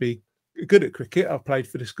used to be good at cricket. I played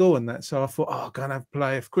for the school and that. So I thought, oh, I'm going to have a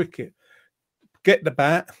play of cricket. Get the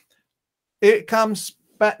bat. It comes,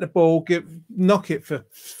 bat the ball, knock it for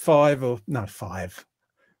 5.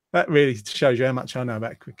 That really shows you how much I know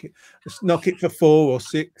about cricket. Just knock it for 4 or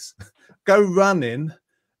 6. Go running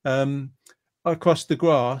across the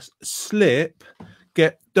grass, slip,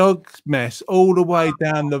 get dog's mess all the way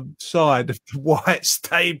down the side of the white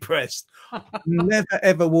stay pressed. Never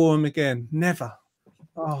ever wore them again. Never.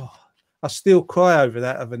 Oh, I still cry over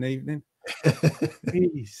that of an evening.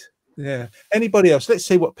 Jeez. Yeah. Anybody else? Let's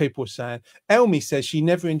see what people are saying. Elmi says she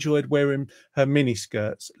never enjoyed wearing her mini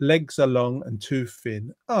skirts. Legs are long and too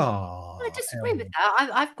thin. Oh, I disagree with that.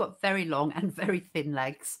 I've got very long and very thin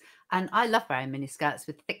legs, and I love wearing mini skirts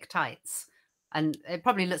with thick tights. And it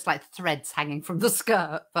probably looks like threads hanging from the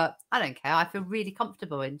skirt, but I don't care. I feel really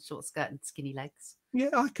comfortable in short skirt and skinny legs. Yeah,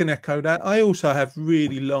 I can echo that. I also have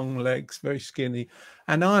really long legs, very skinny,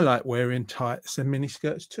 and I like wearing tights and mini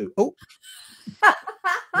skirts too. Oh,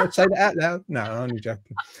 let's say that out loud. No, I'm only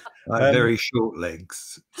joking. I have very short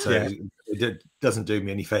legs, so yeah. It doesn't do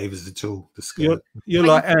me any favors at all. The skirt. You're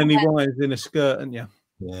like Annie Wise in a skirt, aren't you?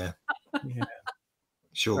 Yeah. Yeah.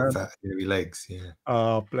 Short, fat, hairy legs. Yeah.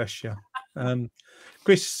 Oh, bless you.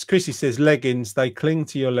 Chrissy says leggings, they cling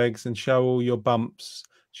to your legs and show all your bumps.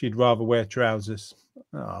 She'd rather wear trousers.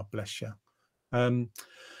 Oh, bless you.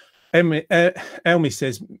 Elmi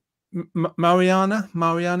says Mariana,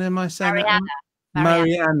 am I saying that?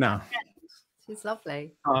 Mariana. She's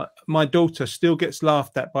lovely. My daughter still gets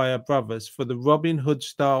laughed at by her brothers for the Robin Hood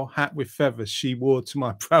style hat with feathers she wore to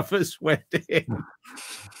my brother's wedding.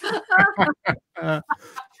 I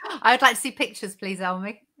would like to see pictures, please,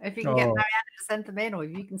 Elmi. If you can get Mariana to send them in, or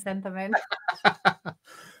if you can send them in.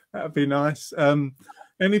 That'd be nice.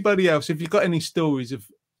 Anybody else? If you've got any stories of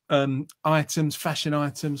items, fashion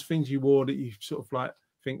items, things you wore that you sort of like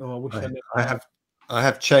think, oh, I wish I knew. I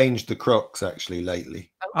have changed the Crocs actually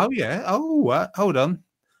lately. Oh yeah. Oh, hold on.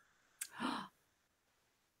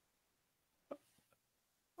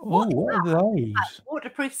 Oh, what are those?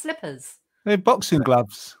 Waterproof slippers. They're boxing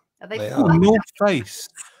gloves. Are they North Face.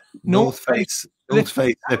 North Face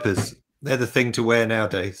slippers. They're the thing to wear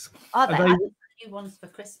nowadays. Oh, they have new ones for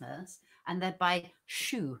Christmas, and they're by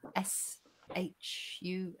Schuh,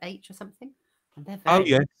 SHUH or something. And they're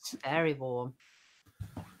very warm.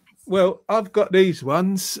 Well, I've got these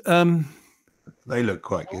ones. They look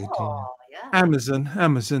quite good. Yeah.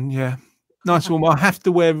 Amazon, yeah. Nice one. I have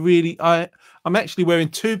to wear I'm actually wearing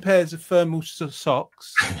 2 pairs of thermal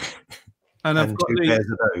socks. And I've got 2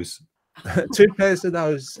 pairs of those. 2 pairs of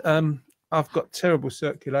those. I've got terrible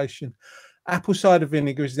circulation. Apple cider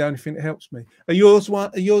vinegar is the only thing that helps me. Are yours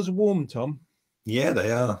warm, Tom? Yeah,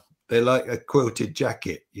 they are. They're like a quilted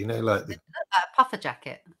jacket, you know, like the A puffer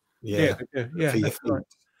jacket. yeah, yeah, for your that's feet. right.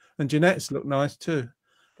 And Jeanette's look nice too.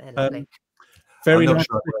 They're lovely. Very I'm not nice.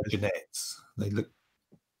 sure about Jeanette's. They look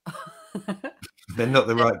they're not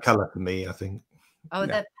the right colour for me, I think. Oh, No.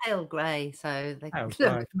 they're pale grey, so they Pale look grey.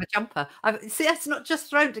 like my jumper. See, it's not just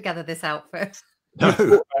thrown together, this outfit. No, You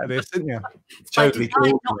thought about this, didn't you? It's by Totally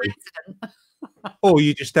design, not coordinated. accident. Or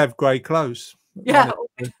you just have grey clothes. Yeah,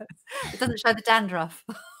 it doesn't show the dandruff.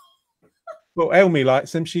 Well, Elmi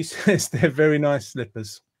likes them. She says they're very nice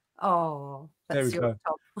slippers. Oh, There that's we your go.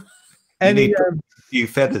 top. You Any need a few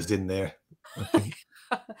feathers in there, I think.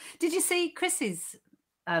 Did you see Chris's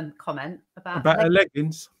comment about? about her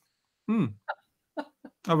leggings?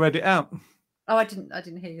 I read it out. Oh, I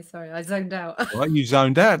didn't hear you. Sorry, I zoned out. Well, you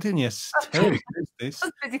zoned out, didn't you? Terrible, is this? I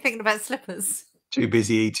was busy thinking about slippers. Too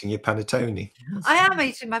busy eating your panettone. I am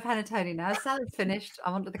eating my panettone now. Salad's finished.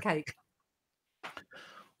 I'm onto the cake.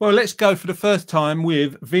 Well, let's go for the first time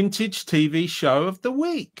with Vintage TV Show of the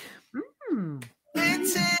Week.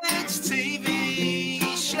 Vintage TV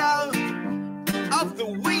show of the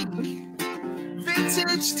week.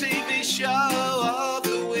 Vintage TV show of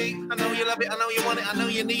the week. I know you love it. I know you want it. I know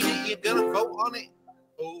you need it. You're gonna vote on it.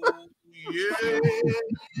 Oh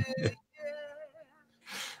yeah.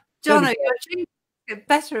 Jono, your jeans get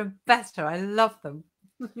better and better. I love them.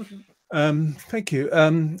 Thank you.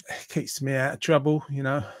 Keeps me out of trouble, you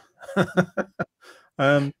know.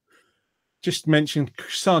 Just mentioned,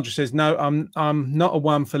 Sandra says, no, I'm not a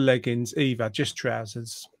one for leggings either, just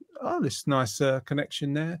trousers. Oh, this nice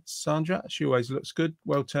connection there, Sandra. She always looks good,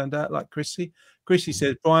 well turned out, like Chrissy. Chrissy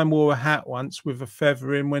says Brian wore a hat once with a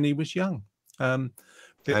feather in when he was young. And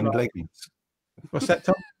like, leggings. what's that,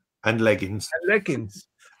 Tom? And leggings. And leggings.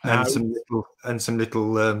 And No. some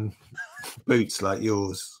little boots like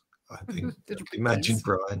yours, I think. Imagine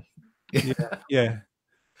Brian. Yeah.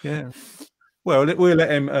 Well, we'll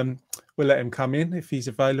let him come in if he's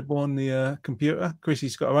available on the computer.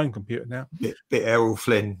 Chrissy's got her own computer now. Bit Errol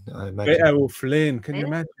Flynn, I imagine. Bit Errol Flynn, can you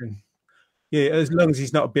imagine? Yeah, as long as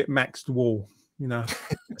he's not a bit Max Wall, you know.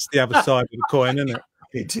 It's the other side of the coin, isn't it?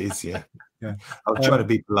 It is, yeah. Yeah. I was trying to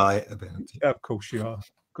be polite about it. Yeah, of course you are. Of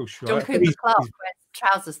course you John are. Cooper Clark wears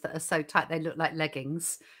trousers that are so tight they look like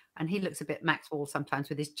leggings, and he looks a bit Max Wall sometimes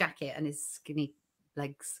with his jacket and his skinny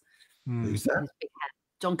legs. Who's And that? his big hat.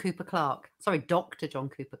 John Cooper Clark. Sorry, Dr. John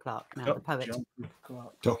Cooper Clark, now the poet. John Cooper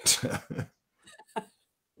Clark. Doctor.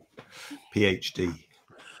 PhD.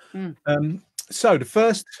 So the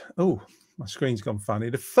first, my screen's gone funny.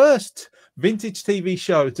 The first vintage TV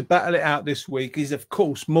show to battle it out this week is, of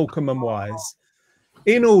course, Morecambe and Wise.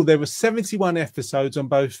 In all, there were 71 episodes on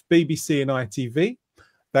both BBC and ITV.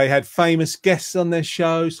 They had famous guests on their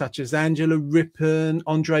show, such as Angela Rippon,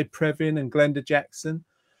 Andre Previn, and Glenda Jackson.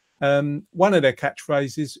 One of their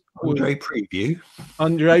catchphrases was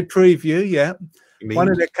Andre Preview, yeah. One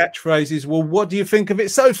of their catchphrases, well, what do you think of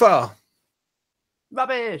it so far?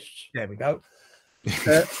 Rubbish. There we go.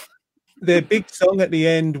 Their big song at the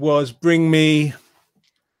end was Bring Me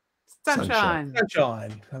Sunshine.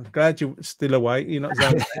 Sunshine. I'm glad you're still awake. You're not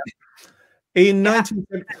zoned out. In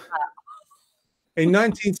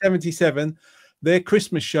 1977, their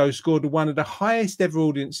Christmas show scored one of the highest ever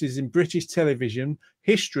audiences in British television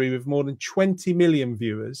history with more than 20 million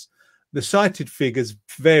viewers. The cited figures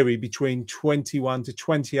vary between 21 to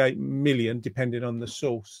 28 million, depending on the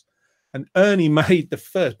source. And Ernie made the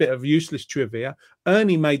first bit of useless trivia.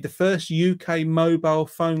 Ernie made the first UK mobile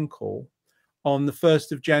phone call on the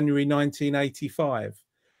 1st of January 1985.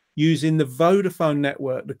 Using the Vodafone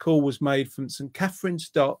network, the call was made from St Catherine's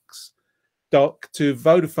Dock to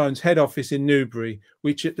Vodafone's head office in Newbury,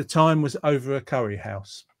 which at the time was over a curry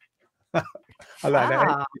house. I like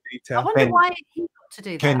that detail. I wonder why he got to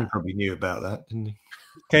do that. Ken probably knew about that, didn't he?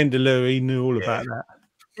 Ken DeLue, he knew all about that.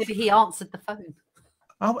 Maybe he answered the phone.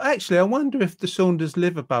 Oh, actually, I wonder if the Saunders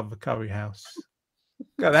live above the curry house.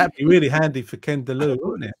 God, that'd be really handy for Ken DeLue,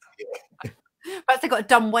 wouldn't it? Perhaps they've got a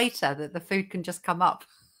dumb waiter that the food can just come up.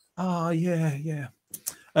 Oh, yeah.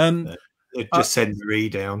 They'd just send Marie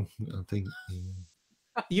down, I think.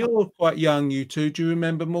 You're quite young, you two. Do you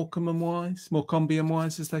remember Morecambe and Wise? Morecambe and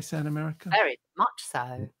Wise, as they say in America? Very much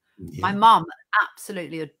so. Yeah. My mum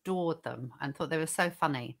absolutely adored them and thought they were so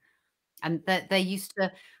funny. And they used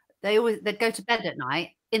to, they'd go to bed at night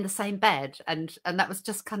in the same bed, and that was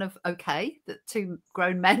just kind of okay that two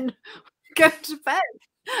grown men go to bed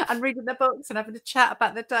and reading their books and having a chat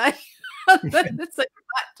about their day. And then it's like,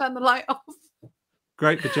 turn the light off.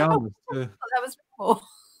 Great pajamas. That was more.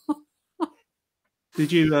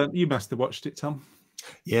 Did you? You must have watched it, Tom.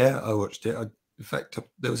 Yeah, I watched it. In fact,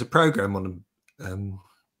 there was a program on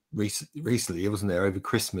recently, wasn't there, over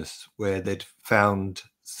Christmas, where they'd found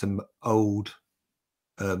some old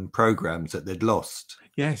programs that they'd lost.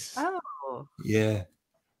 Yes. Oh, Yeah.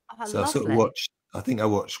 oh, So I sort of lovely. watched. I think I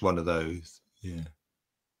watched one of those. Yeah.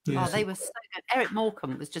 Yeah. Oh, they were so good. Eric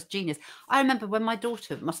Morecambe was just genius. I remember when my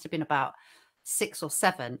daughter must have been about 6 or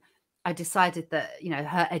 7, I decided that, you know,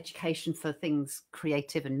 her education for things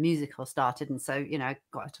creative and musical started. And so, you know, I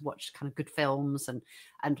got her to watch kind of good films and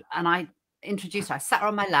I introduced her. I sat her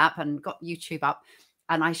on my lap and got YouTube up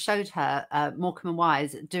and I showed her Morecambe and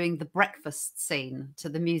Wise doing the breakfast scene to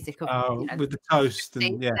the music of, you know, with the toast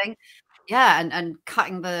and thing. Yeah, and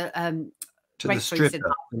cutting the To the grapefruits in stripper.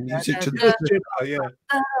 half. Music to the the stripper, yeah.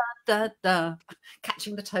 Da, da,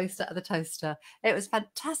 catching the toast out of the toaster. It was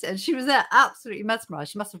fantastic. And she was there absolutely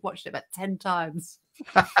mesmerized. She must have watched it about 10 times.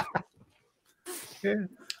 Yeah.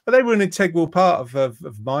 Well, they were an integral part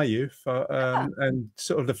of my youth, and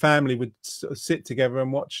sort of the family would sort of sit together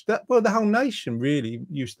and watch that. Well, the whole nation really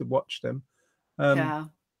used to watch them. Yeah.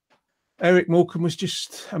 Eric Morecambe was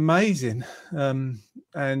just amazing,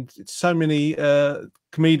 and so many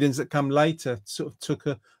comedians that come later sort of took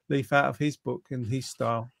a leaf out of his book and his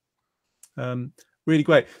style. Really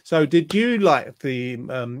great. So, did you like the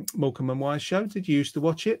Morecambe and Wise show? Did you used to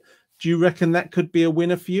watch it? Do you reckon that could be a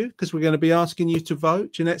winner for you? Because we're going to be asking you to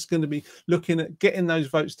vote. Jeanette's going to be looking at getting those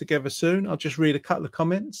votes together soon. I'll just read a couple of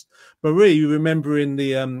comments. Marie, remembering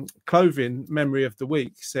the clothing memory of the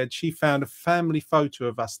week, said she found a family photo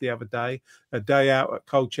of us the other day, a day out at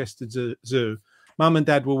Colchester Zoo. Mum and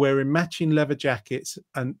Dad were wearing matching leather jackets,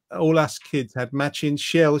 and all us kids had matching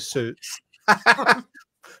shell suits.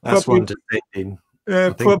 That's one to take in.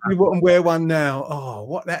 Probably wouldn't wear one now. Oh,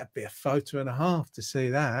 what that'd be a photo and a half to see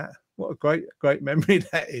that. What a great memory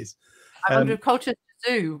that is. I wonder if Colchester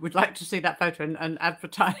Zoo would like to see that photo and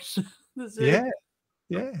advertise the zoo. Yeah,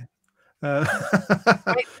 yeah. Great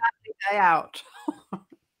family day out.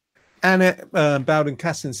 Annette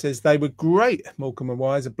Bowden-Casson says they were great. Morecambe and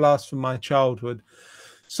Wise, a blast from my childhood.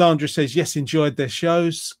 Sandra says, yes, enjoyed their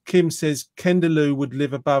shows. Kim says, Kendaloo would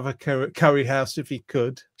live above a curry house if he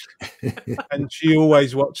could. And she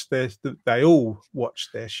always watched they all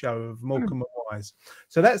watched their show of Morecambe and Wise.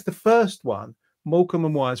 So that's the first one, Morecambe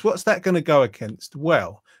and Wise. What's that going to go against?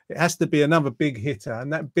 Well, it has to be another big hitter.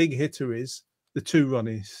 And that big hitter is the Two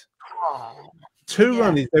Ronnies.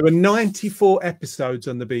 Ronnies. There were 94 episodes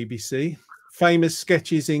on the BBC. Famous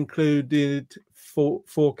sketches included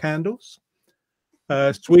Four Candles.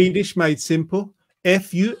 Swedish Made Simple,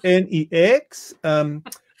 FUNEX,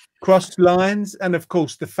 Crossed Lines, and of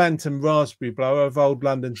course the Phantom Raspberry Blower of Old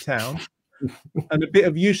London Town. And a bit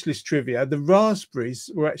of useless trivia: the raspberries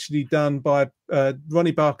were actually done by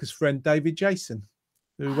Ronnie Barker's friend David Jason,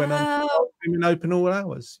 who went on in Open All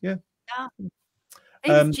Hours. Yeah, he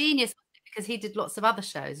was genius because he did lots of other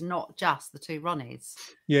shows, not just the Two Ronnies.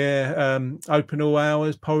 Yeah, Open All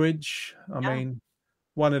Hours, Porridge. I mean,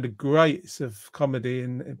 one of the greats of comedy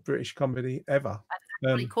in British comedy ever.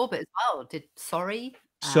 Ronnie Corbett as well did Sorry.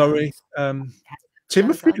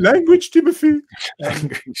 Timothy, Language Timothy.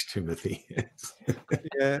 Language Timothy, yes.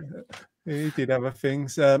 Yeah, he did other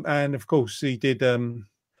things. And of course, he did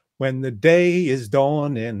When the Day is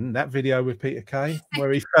Dawning, that video with Peter Kay,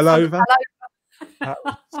 where he fell over. That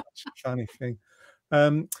was such a funny thing.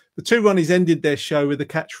 The Two Ronnies ended their show with a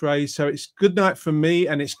catchphrase. So it's good night from me,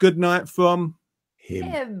 and it's good night from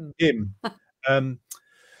him.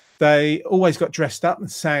 They always got dressed up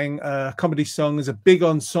and sang a comedy song as a big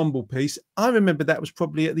ensemble piece. I remember that was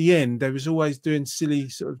probably at the end. They was always doing silly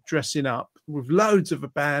sort of dressing up with loads of a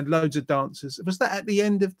band, loads of dancers. Was that at the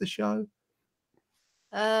end of the show?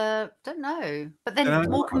 Don't know. But then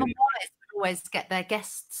Morecambe and Wise would always get their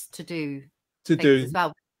guests to do as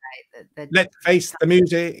well. Let's face the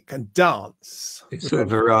music and dance. It's sort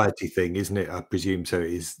of a variety thing, isn't it? I presume so.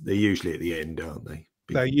 They're usually at the end, aren't they?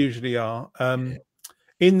 They usually are.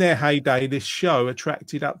 In their heyday, this show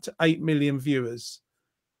attracted up to 8 million viewers.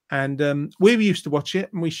 And we used to watch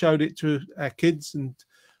it and we showed it to our kids, and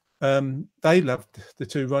they loved the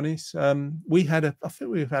Two Ronnies. I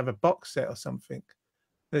think we have a box set or something.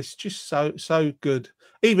 It's just so good.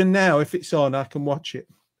 Even now, if it's on, I can watch it.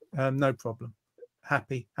 No problem.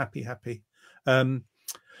 Happy.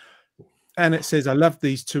 And it says, I love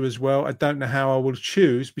these two as well. I don't know how I will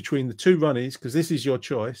choose between the Two Ronnies, because this is your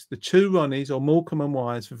choice. The Two Ronnies or Morecambe and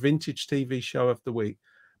Wise for Vintage TV Show of the Week.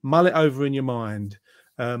 Mull it over in your mind.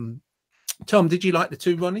 Tom, did you like the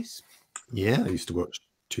Two Ronnies? Yeah, I used to watch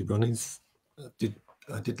Two Ronnies. I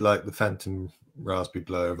did like the Phantom Raspberry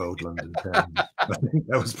Blower of Old London Town. I think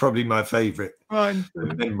that was probably my favourite Mine,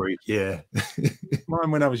 memory. Yeah.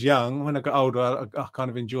 mine when I was young. When I got older, I kind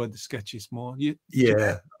of enjoyed the sketches more.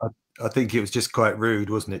 Yeah. I think it was just quite rude,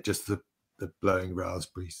 wasn't it? Just the blowing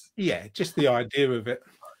raspberries. Yeah, just the idea of it.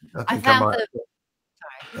 I found the.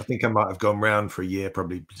 I think I might have gone round for a year,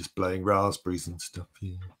 probably just blowing raspberries and stuff.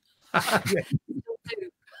 Yeah.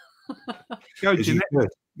 Go, Jeanette.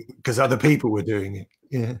 Because other people were doing it.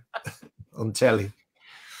 Yeah. On telly.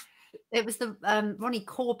 It was the Ronnie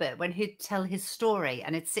Corbett when he'd tell his story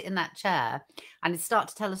and he'd sit in that chair and he'd start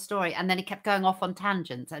to tell a story and then he kept going off on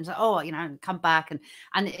tangents and so, and come back and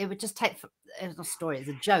it would just take. It was not a story, it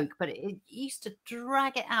was a joke, but it used to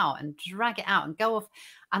drag it out and go off.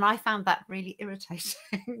 And I found that really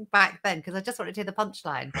irritating back then because I just wanted to hear the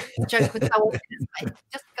punchline. The joke would go off in its face,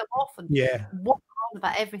 just go off and walk on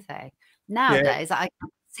about everything. Nowadays, I can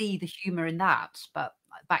see the humour in that, but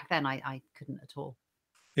back then I couldn't at all.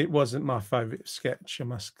 It wasn't my favourite sketch, I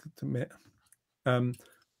must admit.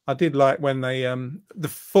 I did like when they the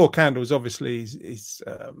Four Candles obviously is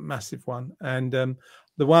a massive one, and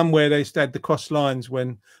the one where they had the cross lines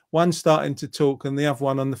when one's starting to talk and the other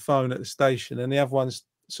one on the phone at the station, and the other one's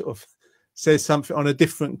sort of says something on a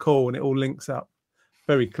different call, and it all links up.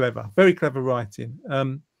 Very clever writing.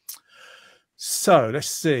 So let's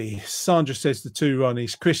see. Sandra says the two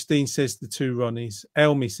Ronnies. Christine says the two Ronnies.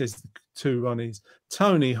 Elmy says the two Ronnies.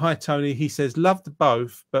 Tony, hi Tony. He says loved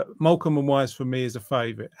both, but Morecambe and Wise for me is a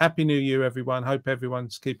favourite. Happy New Year, everyone. Hope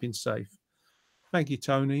everyone's keeping safe. Thank you,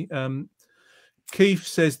 Tony. Keith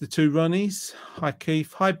says the two Ronnies. Hi,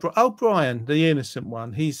 Keith. Hi, Brian, the innocent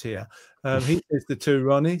one. He's here. He says the two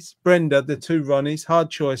Ronnies. Brenda, the two Ronnies.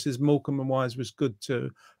 Hard choices. Morecambe and Wise was good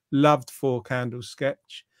too. Loved Four Candles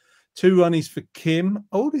sketch. Two Ronnies for Kim.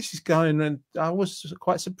 Oh, this is going, and I was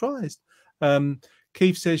quite surprised.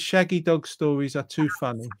 Keith says Shaggy Dog stories are too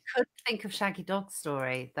funny. I could think of Shaggy Dog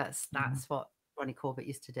story. That's what Ronnie Corbett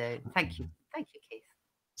used to do. Thank you, Keith.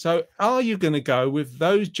 So, are you going to go with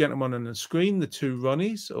those gentlemen on the screen, the two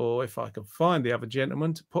Ronnies, or if I can find the other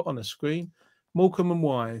gentleman to put on the screen, Morecambe and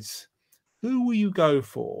Wise? Who will you go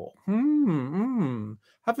for?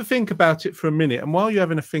 Have a think about it for a minute, and while you're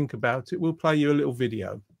having a think about it, we'll play you a little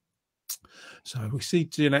video. So we see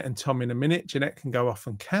Jeanette and Tom in a minute. Jeanette can go off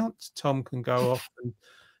and count. Tom can go off and,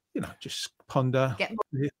 just ponder.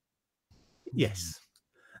 Yes.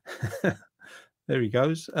 There he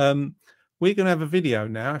goes. We're going to have a video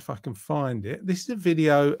now, if I can find it. This is a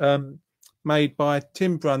video made by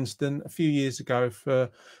Tim Brunsden a few years ago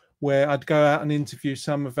where I'd go out and interview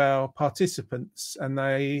some of our participants. And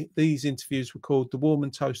these interviews were called the Warm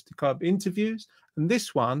and Toasty Club interviews. And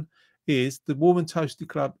this one is the Warm and Toasty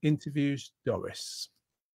Club interviews Doris.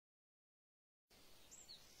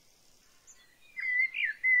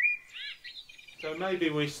 So maybe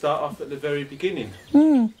we start off at the very beginning.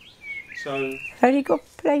 So very good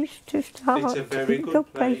place to start. It's a very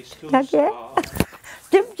good place to start.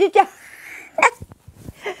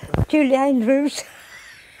 Julie Andrews.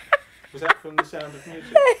 Was that from The Sound of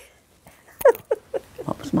Music?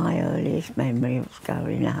 What was my earliest memory of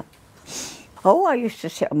growing up? Oh, I used to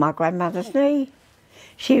sit on my grandmother's knee.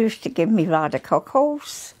 She used to give me ride a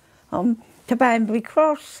cockles to Banbury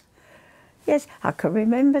Cross. Yes, I can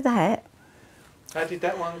remember that. How did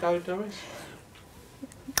that one go, Doris?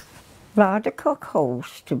 Ride a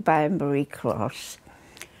cockles to Banbury Cross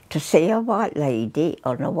to see a white lady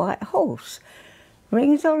on a white horse.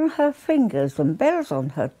 Rings on her fingers and bells on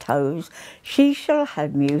her toes. She shall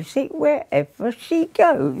have music wherever she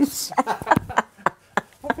goes.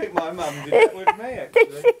 I think my mum did that with me,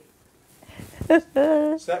 actually. So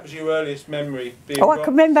that was your earliest memory? I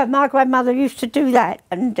can remember my grandmother used to do that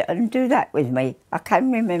and do that with me. I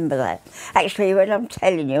can remember that. Actually, when I'm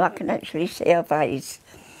telling you, I can actually see her face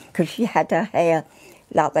because she had her hair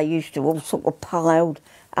like they used to, all sort of piled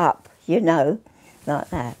up, like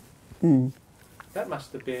that. That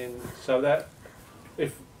must have been,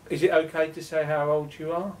 is it okay to say how old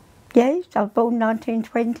you are? Yes, I was born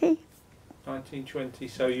 1920. 1920,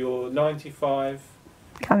 so you're 95.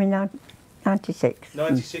 Coming on 96.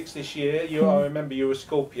 96 this year. I remember you're a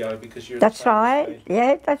Scorpio because you're. That's right.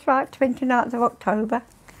 Yeah, that's right. 29th of October.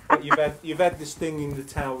 But you've had this thing in the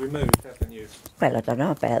towel removed, haven't you? Well, I don't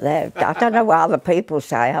know about that. I don't know what other people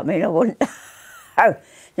say. I mean, I wouldn't. Oh,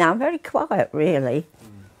 now I'm very quiet, really.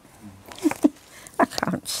 I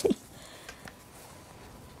can't see.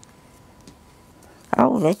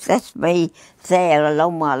 Oh, that's me there a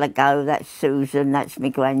long while ago. That's Susan. That's my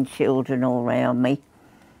grandchildren all around me.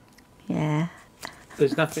 Yeah.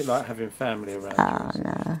 There's nothing like having family around. Oh,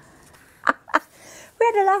 no. We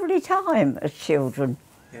had a lovely time as children.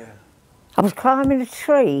 Yeah. I was climbing a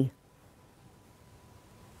tree.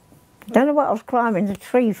 I don't know what I was climbing the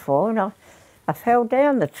tree for, and I fell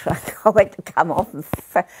down the tree. I went to come off and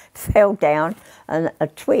fell down, and a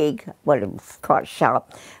twig, well, it was quite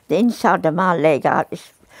sharp, the inside of my leg.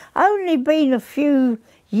 It's only been a few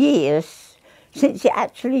years since it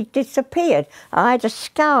actually disappeared. I had a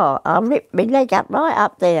scar. I ripped my leg up right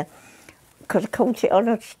up there because I caught it on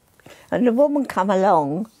a... And the woman come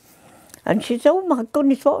along, and she said, oh my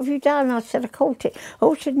goodness, what have you done? I said, I caught it.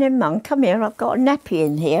 Oh, she said, never mind, come here, I've got a nappy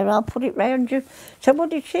in here, I'll put it round you. So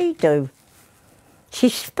what did she do? She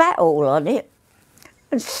spat all on it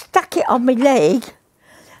and stuck it on my leg,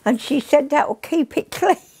 and she said that will keep it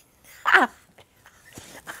clean. At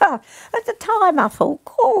the time I thought,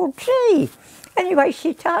 oh gee. Anyway,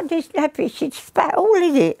 she tied this nappy, she'd spat all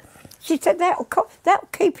in it. She said that'll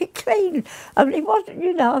keep it clean. And it wasn't,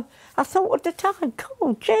 you know, I thought at the time,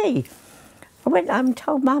 oh gee. I went home and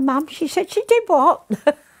told my mum. She said, she did what?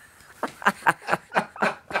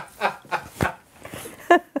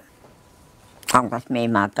 Oh, that's me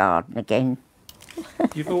in my garden again.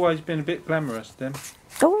 You've always been a bit glamorous then.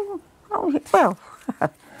 Oh well,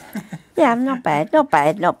 yeah, not bad, not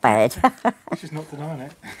bad, not bad. She's not denying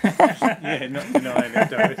it. Yeah, not denying it,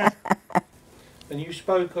 Doris. And you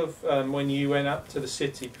spoke of when you went up to the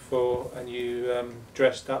city before and you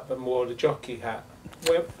dressed up and wore the jockey hat.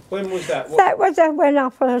 When was that? That was when I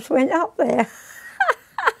first went up there.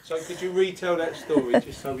 So could you retell that story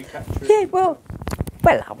just so we capture it? Yeah, well,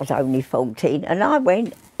 I was only 14 and I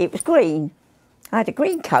went, it was green. I had a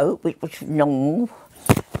green coat, which was normal,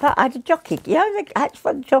 but I had a jockey, you know, that's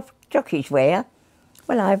what the jockeys wear.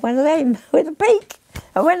 Well, I had one of them with a beak.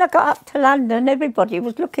 And when I got up to London, everybody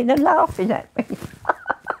was looking and laughing at me.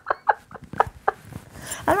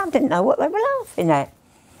 And I didn't know what they were laughing at.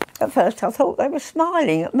 At first I thought they were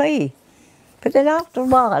smiling at me. But then after a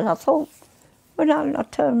while I thought, well, no, I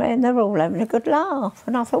turned around, they're all having a good laugh.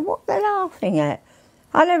 And I thought, what are they laughing at?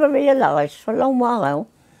 I never realised for a long while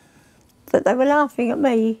that they were laughing at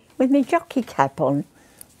me with my jockey cap on.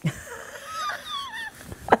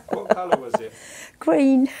 What colour was it?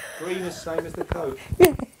 Green. Green, the same as the coat?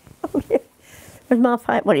 Yeah. Oh, yeah. It was my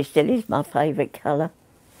favourite, well, it still is my favourite colour.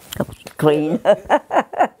 Oh, green. But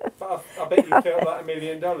I bet you felt like $1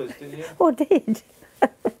 million, didn't you? Oh, I did.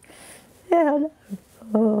 Yeah, I know.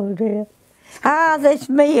 Oh, dear. Ah, there's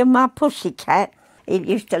me and my pussycat. He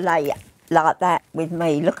used to lay like that with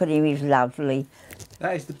me. Look at him, he's lovely.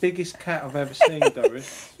 That is the biggest cat I've ever seen,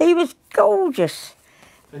 Doris. He was gorgeous.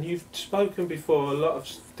 And you've spoken before a lot of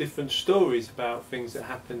different stories about things that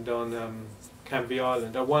happened on Canvey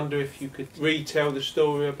Island. I wonder if you could retell the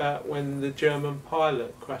story about when the German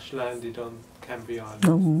pilot crash landed on Canvey Island.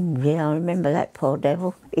 Oh, yeah, I remember that poor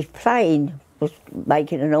devil. His plane was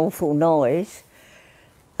making an awful noise,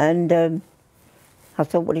 and I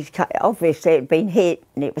thought, well, obviously it had been hit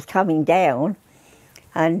and it was coming down,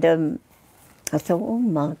 and I thought, oh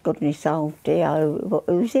my goodness, oh dear,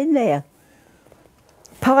 who's in there?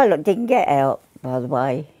 Pilot didn't get out, by the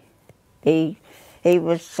way. He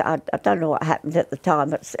was, I don't know what happened at the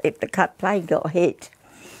time, but if the plane got hit,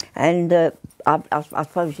 and I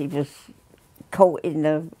suppose he was caught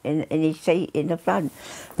in his seat in the front.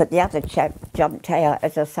 But the other chap jumped out,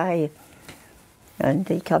 as I say, and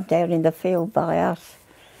he come down in the field by us.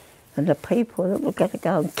 And the people that were going to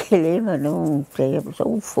go and kill him, and oh dear, it was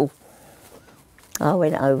awful. I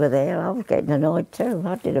went over there, I was getting annoyed too.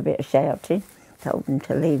 I did a bit of shouting, told them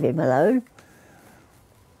to leave him alone.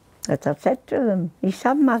 As I said to them, he's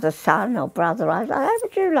some mother's son or brother. I said, how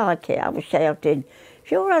would you like it? I was shouting.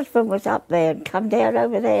 If your husband was up there and come down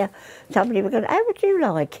over there, somebody was going, how would you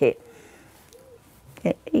like it?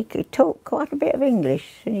 He could talk quite a bit of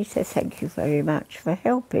English, and he said, thank you very much for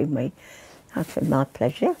helping me. I said, my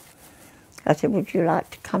pleasure. I said, would you like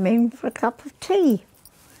to come in for a cup of tea?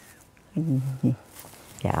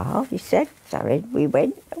 Yeah, he said. So we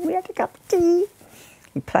went and we had a cup of tea.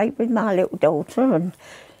 He played with my little daughter and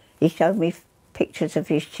he showed me pictures of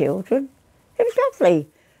his children. It was lovely.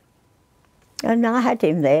 And I had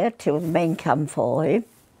him there till the men come for him.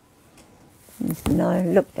 And I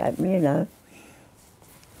looked at him, you know.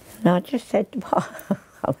 And I just said, well,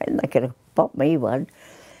 I went, they could have bought me one.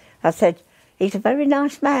 I said, he's a very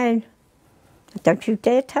nice man. Don't you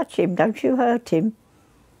dare touch him, don't you hurt him.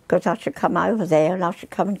 Because I should come over there and I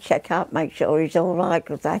should come and check out, make sure he's all right,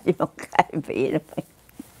 because I had him on Canvey.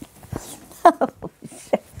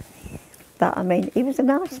 But I mean, he was a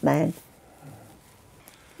nice man.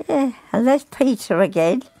 Yeah, and there's Peter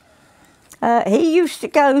again. He used to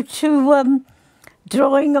go to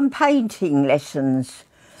drawing and painting lessons.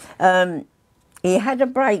 He had a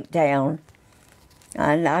breakdown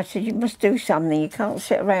And I said, you must do something. You can't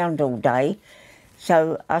sit around all day.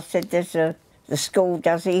 So I said, the school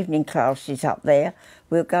does evening classes up there.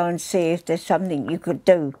 We'll go and see if there's something you could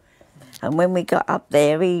do. And when we got up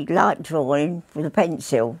there, he liked drawing with a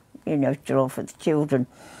pencil, you know, to draw for the children.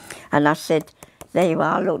 And I said, there you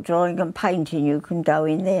are, look, drawing and painting, you can go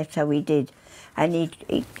in there. So we did. And he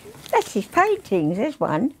that's his paintings, there's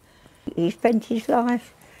one. He spent his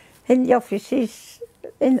life in the offices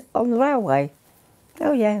on the railway.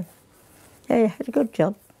 Oh, yeah. Yeah, he had a good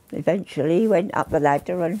job. Eventually, he went up the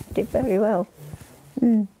ladder and did very well.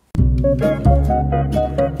 Mm.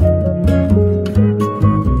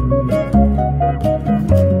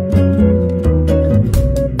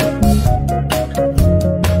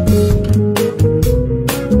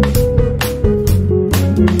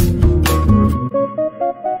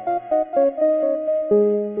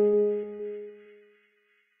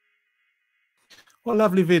 What a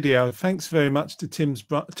lovely video. Thanks very much to Tim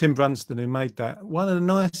Brunston who made that. One of the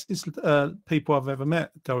nicest people I've ever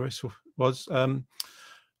met, Doris, was.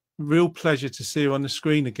 Real pleasure to see her on the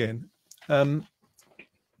screen again.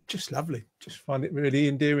 Just lovely. Just find it really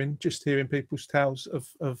endearing, just hearing people's tales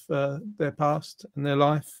of their past and their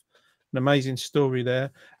life. An amazing story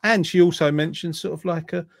there. And she also mentioned sort of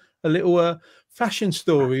like a little fashion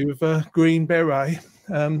story with a green beret,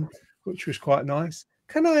 which was quite nice.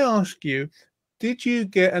 Can I ask you, did you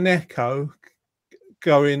get an echo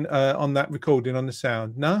going on that recording on the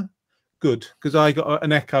sound? No? Good, because I got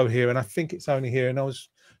an echo here and I think it's only here and I was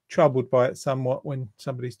troubled by it somewhat when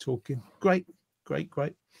somebody's talking. Great.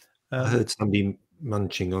 I heard somebody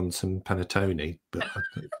munching on some panettone, but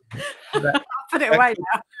I'll put it away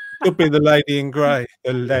now. Could be the lady in grey.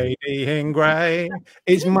 The lady in grey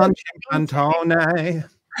is munching panettone.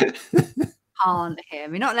 Can't hear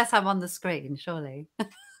me, not unless I'm on the screen, surely.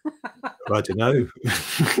 I don't know.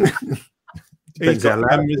 He's got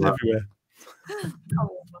cameras everywhere. Oh,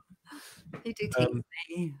 you do tease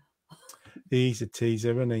me. He's a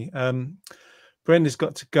teaser, isn't he? Brenda's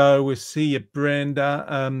got to go. We'll see you, Brenda.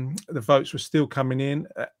 The votes were still coming in.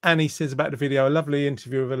 Annie says about the video, a lovely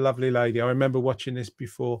interview with a lovely lady. I remember watching this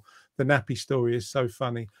before. The nappy story is so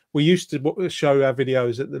funny. We used to show our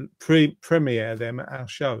videos at the premiere them at our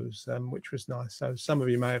shows, which was nice. So some of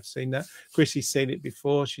you may have seen that. Chrissy's seen it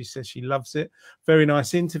before. She says she loves it. Very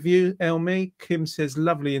nice interview, Elmi. Kim says,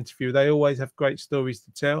 lovely interview. They always have great stories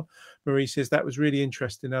to tell. Marie says, that was really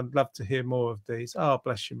interesting. I'd love to hear more of these. Oh,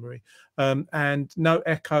 bless you, Marie. And no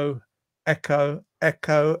echo, Annie.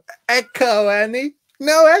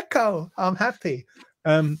 No echo. I'm happy.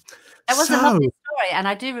 That was a lovely story, and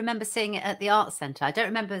I do remember seeing it at the Arts Centre. I don't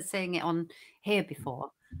remember seeing it on here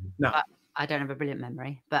before. No, but I don't have a brilliant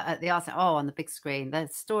memory. But at the Arts Centre, on the big screen, the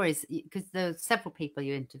stories, because there were several people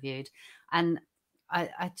you interviewed, and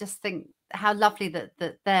I just think how lovely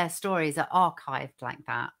that their stories are archived like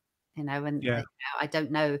that. You know, and yeah. I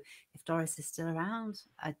don't know if Doris is still around.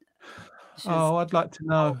 I'd like to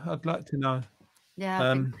know. I'd like to know.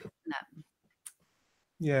 Yeah.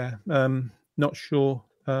 Yeah. Not sure.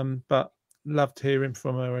 But loved hearing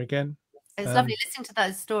from her again. It's lovely listening to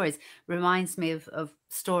those stories. Reminds me of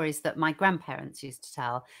stories that my grandparents used to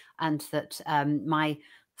tell, and that my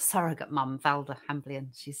surrogate mum, Valda Hamblian,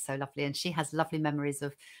 she's so lovely, and she has lovely memories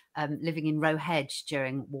of living in Roe Hedge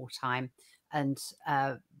during wartime, and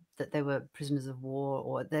that they were prisoners of war,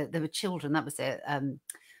 or there were children. That was it.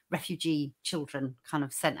 Refugee children kind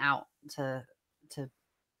of sent out to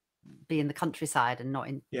be in the countryside and not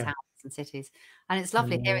in towns and cities. And it's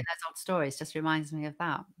lovely hearing those old stories. Just reminds me of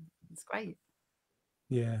that. It's great.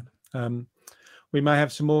 Yeah. We may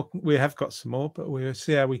have some more. We have got some more, but we'll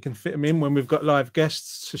see how we can fit them in when we've got live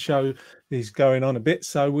guests to show these going on a bit.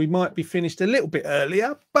 So we might be finished a little bit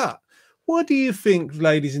earlier. But what do you think,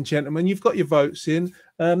 ladies and gentlemen? You've got your votes in.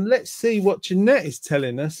 Let's see what Jeanette is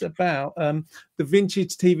telling us about the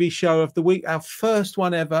vintage TV show of the week. Our first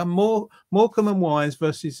one ever, Morecambe and Wise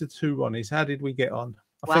versus the Two Ronnies. How did we get on?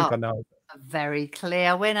 I think I know. A very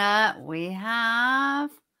clear winner. We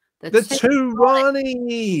have the Two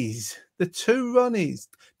Ronnies. The Two Ronnies.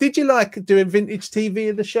 Did you like doing vintage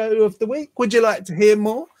TV of the show of the week? Would you like to hear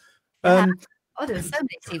more? Yeah. There were so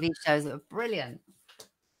many TV shows that were brilliant.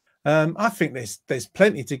 I think there's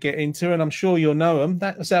plenty to get into, and I'm sure you'll know them.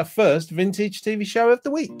 That was our first vintage TV show of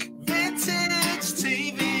the week. Vintage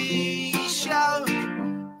TV show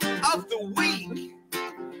of the week.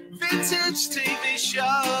 Vintage TV show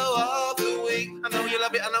of the week. I know you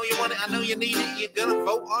love it. I know you want it. I know you need it. You're gonna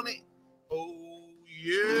vote on it. Oh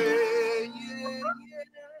yeah.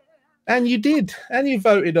 And you did, and you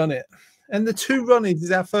voted on it. And the Two Ronnies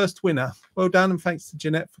is our first winner. Well done, and thanks to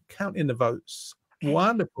Jeanette for counting the votes.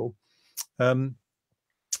 Wonderful.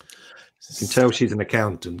 You can tell she's an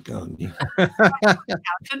accountant, can't you?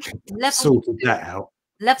 Level Sorted 2, that out.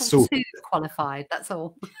 level sorted 2 qualified. That's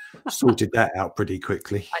all. Sorted that out pretty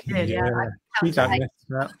quickly. I did. Yeah. We don't mess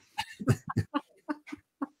that.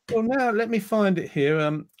 Well, now let me find it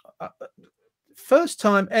here. First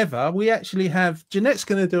time ever, we actually have Jeanette's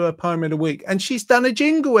going to do a poem of the week, and she's done a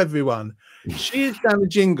jingle, everyone. She's done a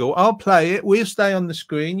jingle. I'll play it. We'll stay on the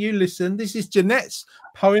screen. You listen. This is Jeanette's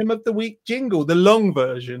poem of the week jingle, the long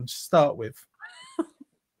version to start with.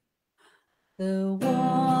 The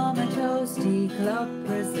Warm and Toasty Club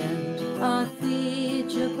present our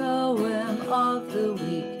feature poem of the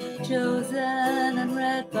week, chosen and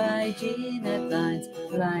read by Jeanette Lines.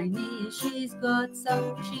 Blimey, she's got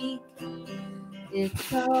some cheek. It's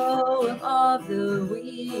poem of the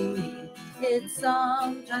week. It's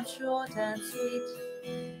sometimes short and sweet.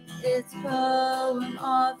 It's poem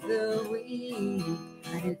of the week,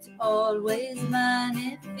 and it's always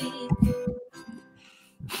magnifique.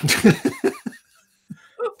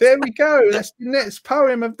 There we go. That's Jeanette's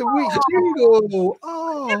poem of the week jingle.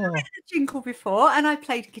 Oh, I've never written a jingle before, and I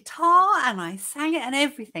played guitar and I sang it and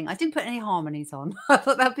everything. I didn't put any harmonies on. I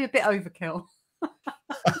thought that'd be a bit overkill.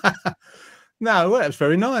 no, well, that was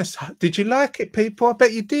very nice. Did you like it, people? I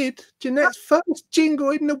bet you did. Jeanette's first jingle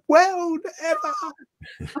in the world ever.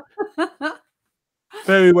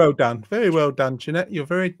 Very well done. Very well done, Jeanette. You're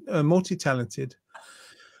very multi-talented.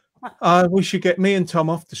 We should get me and Tom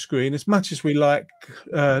off the screen. As much as we like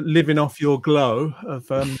living off your glow of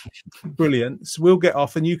brilliance, we'll get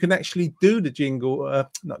off and you can actually do the jingle.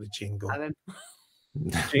 Not the jingle.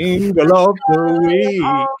 Jingle of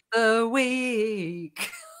the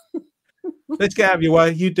week. Let's get out of your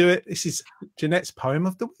way. You do it. This is Jeanette's poem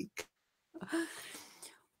of the week.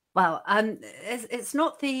 Well, it's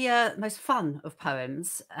not the most fun of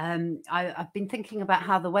poems. I've been thinking about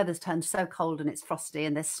how the weather's turned so cold and it's frosty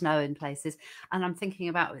and there's snow in places. And I'm thinking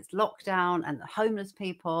about it's lockdown and the homeless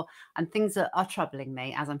people and things that are troubling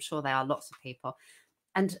me, as I'm sure there are lots of people.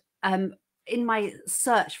 And in my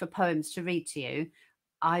search for poems to read to you,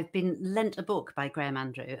 I've been lent a book by Graham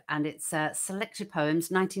Andrew, and it's Selected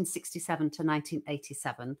Poems 1967 to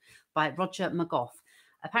 1987 by Roger McGough.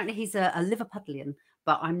 Apparently he's a Liverpudlian,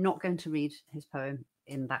 but I'm not going to read his poem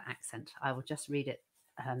in that accent. I will just read it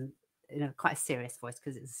in quite a serious voice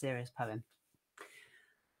because it's a serious poem.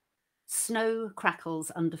 Snow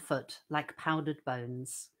crackles underfoot like powdered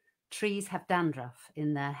bones. Trees have dandruff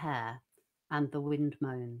in their hair, and the wind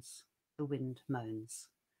moans. The wind moans.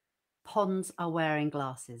 Ponds are wearing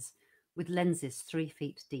glasses with lenses 3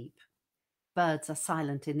 feet deep. Birds are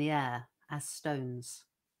silent in the air as stones,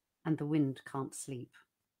 and the wind can't sleep.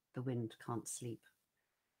 The wind can't sleep.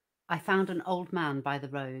 I found an old man by the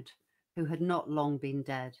road who had not long been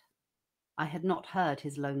dead. I had not heard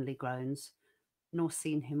his lonely groans, nor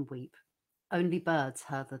seen him weep. Only birds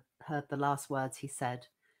heard the last words he said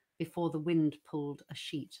before the wind pulled a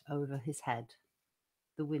sheet over his head.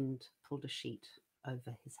 The wind pulled a sheet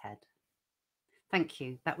over his head. Thank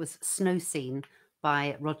you. That was Snow Scene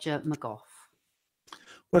by Roger McGough.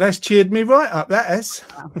 Well, that's cheered me right up, that is.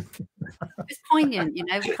 It's poignant, you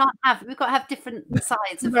know. We've got to have different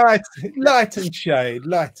sides of light and shade,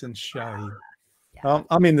 light and shade. Yeah.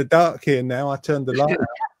 I'm in the dark here now. I turned the light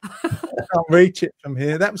out. I can't reach it from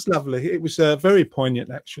here. That was lovely. It was very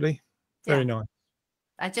poignant, actually. Very nice.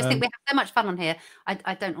 I just think we have so much fun on here.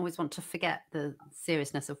 I don't always want to forget the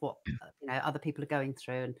seriousness of what other people are going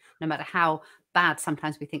through, and no matter how bad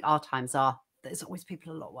sometimes we think our times are, there's always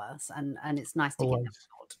people a lot worse, and it's nice to get them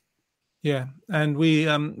support. Yeah, and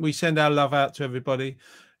we send our love out to everybody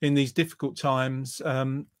in these difficult times,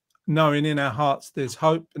 knowing in our hearts there's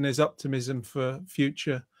hope and there's optimism for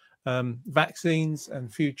future vaccines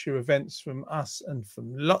and future events from us and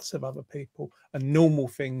from lots of other people, and normal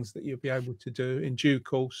things that you'll be able to do in due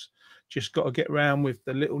course. Just got to get around with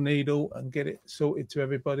the little needle and get it sorted to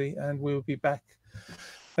everybody, and we'll be back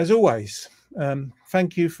as always.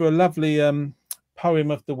 Thank you for a lovely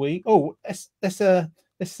poem of the week. Oh, let's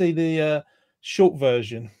see the short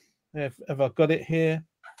version. Have I got it here?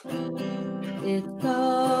 It's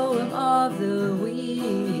poem of the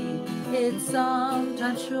week. It's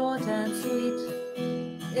sometimes short and sweet.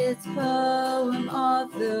 It's poem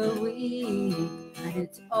of the week, and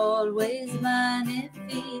it's always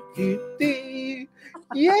magnifique.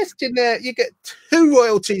 Yes, Jeanette, you get 2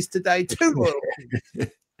 royalties today. 2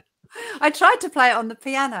 royalties. I tried to play it on the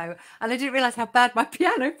piano, and I didn't realise how bad my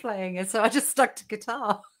piano playing is, so I just stuck to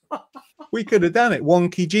guitar. We could have done it.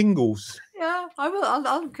 Wonky jingles. Yeah, I will.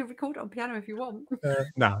 I'll record it on piano if you want.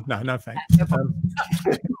 No, thanks.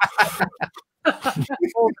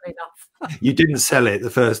 Enough. You didn't sell it the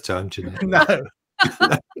first time, Jeanette. No.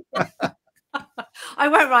 I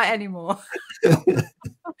won't write anymore.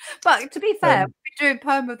 But to be fair, we've been doing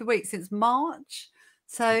Poem of the Week since March.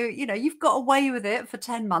 So, you know, you've got away with it for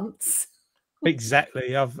 10 months.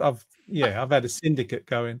 Exactly. I've had a syndicate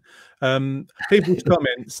going. People's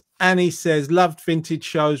comments. Annie says, loved vintage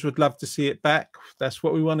shows, would love to see it back. That's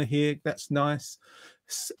what we want to hear. That's nice.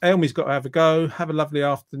 Elmi's got to have a go. Have a lovely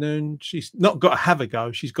afternoon. She's not got to have a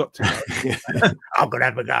go. She's got to go. I'm going to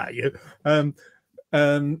have a go at you.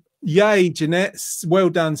 Yay, Jeanette. Well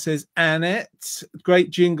done, says Annette. Great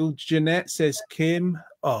jingle, Jeanette, says Kim.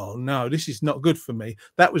 Oh, no, this is not good for me.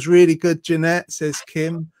 That was really good, Jeanette, says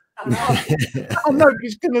Kim.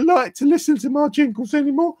 Nobody's going to like to listen to my jingles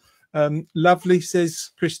anymore. Lovely,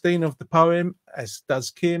 says Christine of the poem, as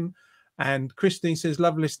does Kim. And Christine says,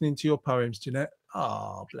 love listening to your poems, Jeanette.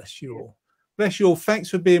 Oh, bless you all. Bless you all. Thanks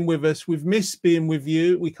for being with us. We've missed being with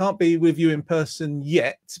you. We can't be with you in person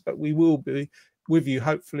yet, but we will be with you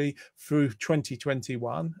hopefully through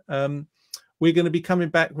 2021. We're going to be coming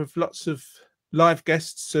back with lots of live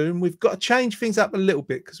guests soon. We've got to change things up a little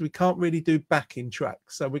bit because we can't really do backing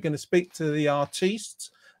tracks. So we're going to speak to the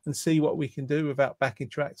artists and see what we can do without backing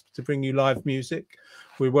tracks to bring you live music.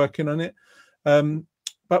 We're working on it.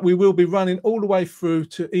 But we will be running all the way through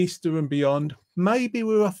to Easter and beyond. Maybe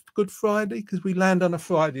we're off Good Friday because we land on a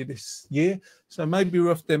Friday this year. So maybe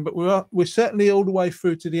we're off then, but we're certainly all the way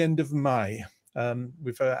through to the end of May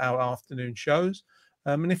with our afternoon shows.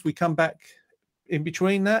 And if we come back in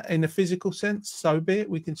between that in a physical sense, so be it.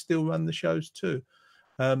 We can still run the shows too.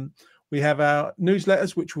 We have our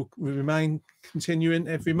newsletters, which will remain continuing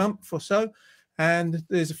every month or so. And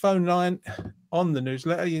there's a phone line on the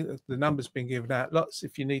newsletter. The number's been given out lots.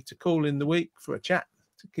 If you need to call in the week for a chat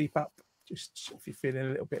to keep up, just if you're feeling a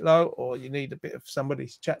little bit low or you need a bit of somebody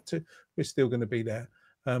to chat to, we're still going to be there.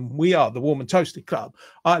 We are the Warm and Toasty Club.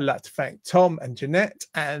 I'd like to thank Tom and Jeanette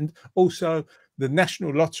and also the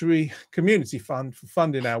National Lottery Community Fund for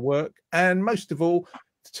funding our work. And most of all,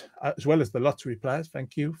 as well as the lottery players,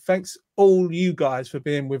 thank you. Thanks all you guys for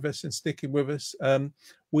being with us and sticking with us.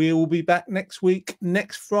 We will be back next week,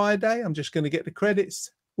 next Friday. I'm just going to get the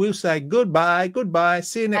credits. We'll say goodbye. Goodbye.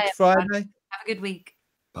 See you next Friday. Have a good week.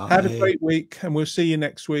 Bye. Have a great week. And we'll see you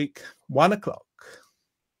next week, 1 o'clock.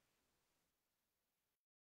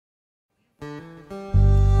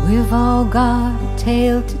 We've all got a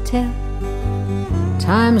tale to tell.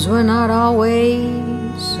 Times were not always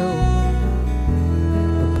so.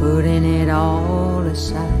 But putting it all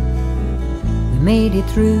aside, we made it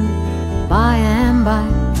through by and by.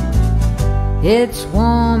 It's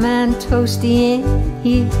warm and toasty in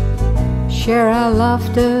here. Share our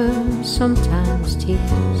laughter, sometimes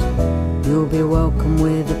tears. You'll be welcome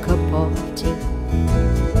with a cup of tea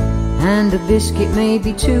and a biscuit,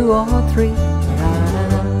 maybe 2 or 3,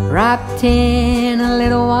 wrapped in a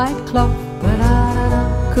little white cloth,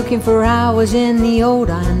 cooking for hours in the old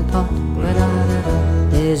iron pot.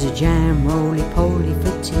 There's a jam roly-poly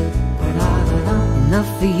for tea, enough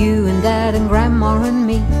for you and Dad and Grandma and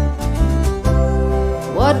me.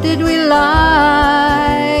 What did we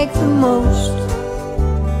like the most?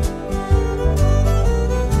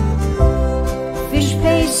 Fish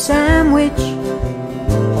paste sandwich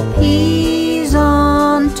or peas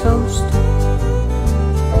on toast?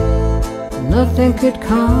 Nothing could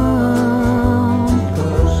come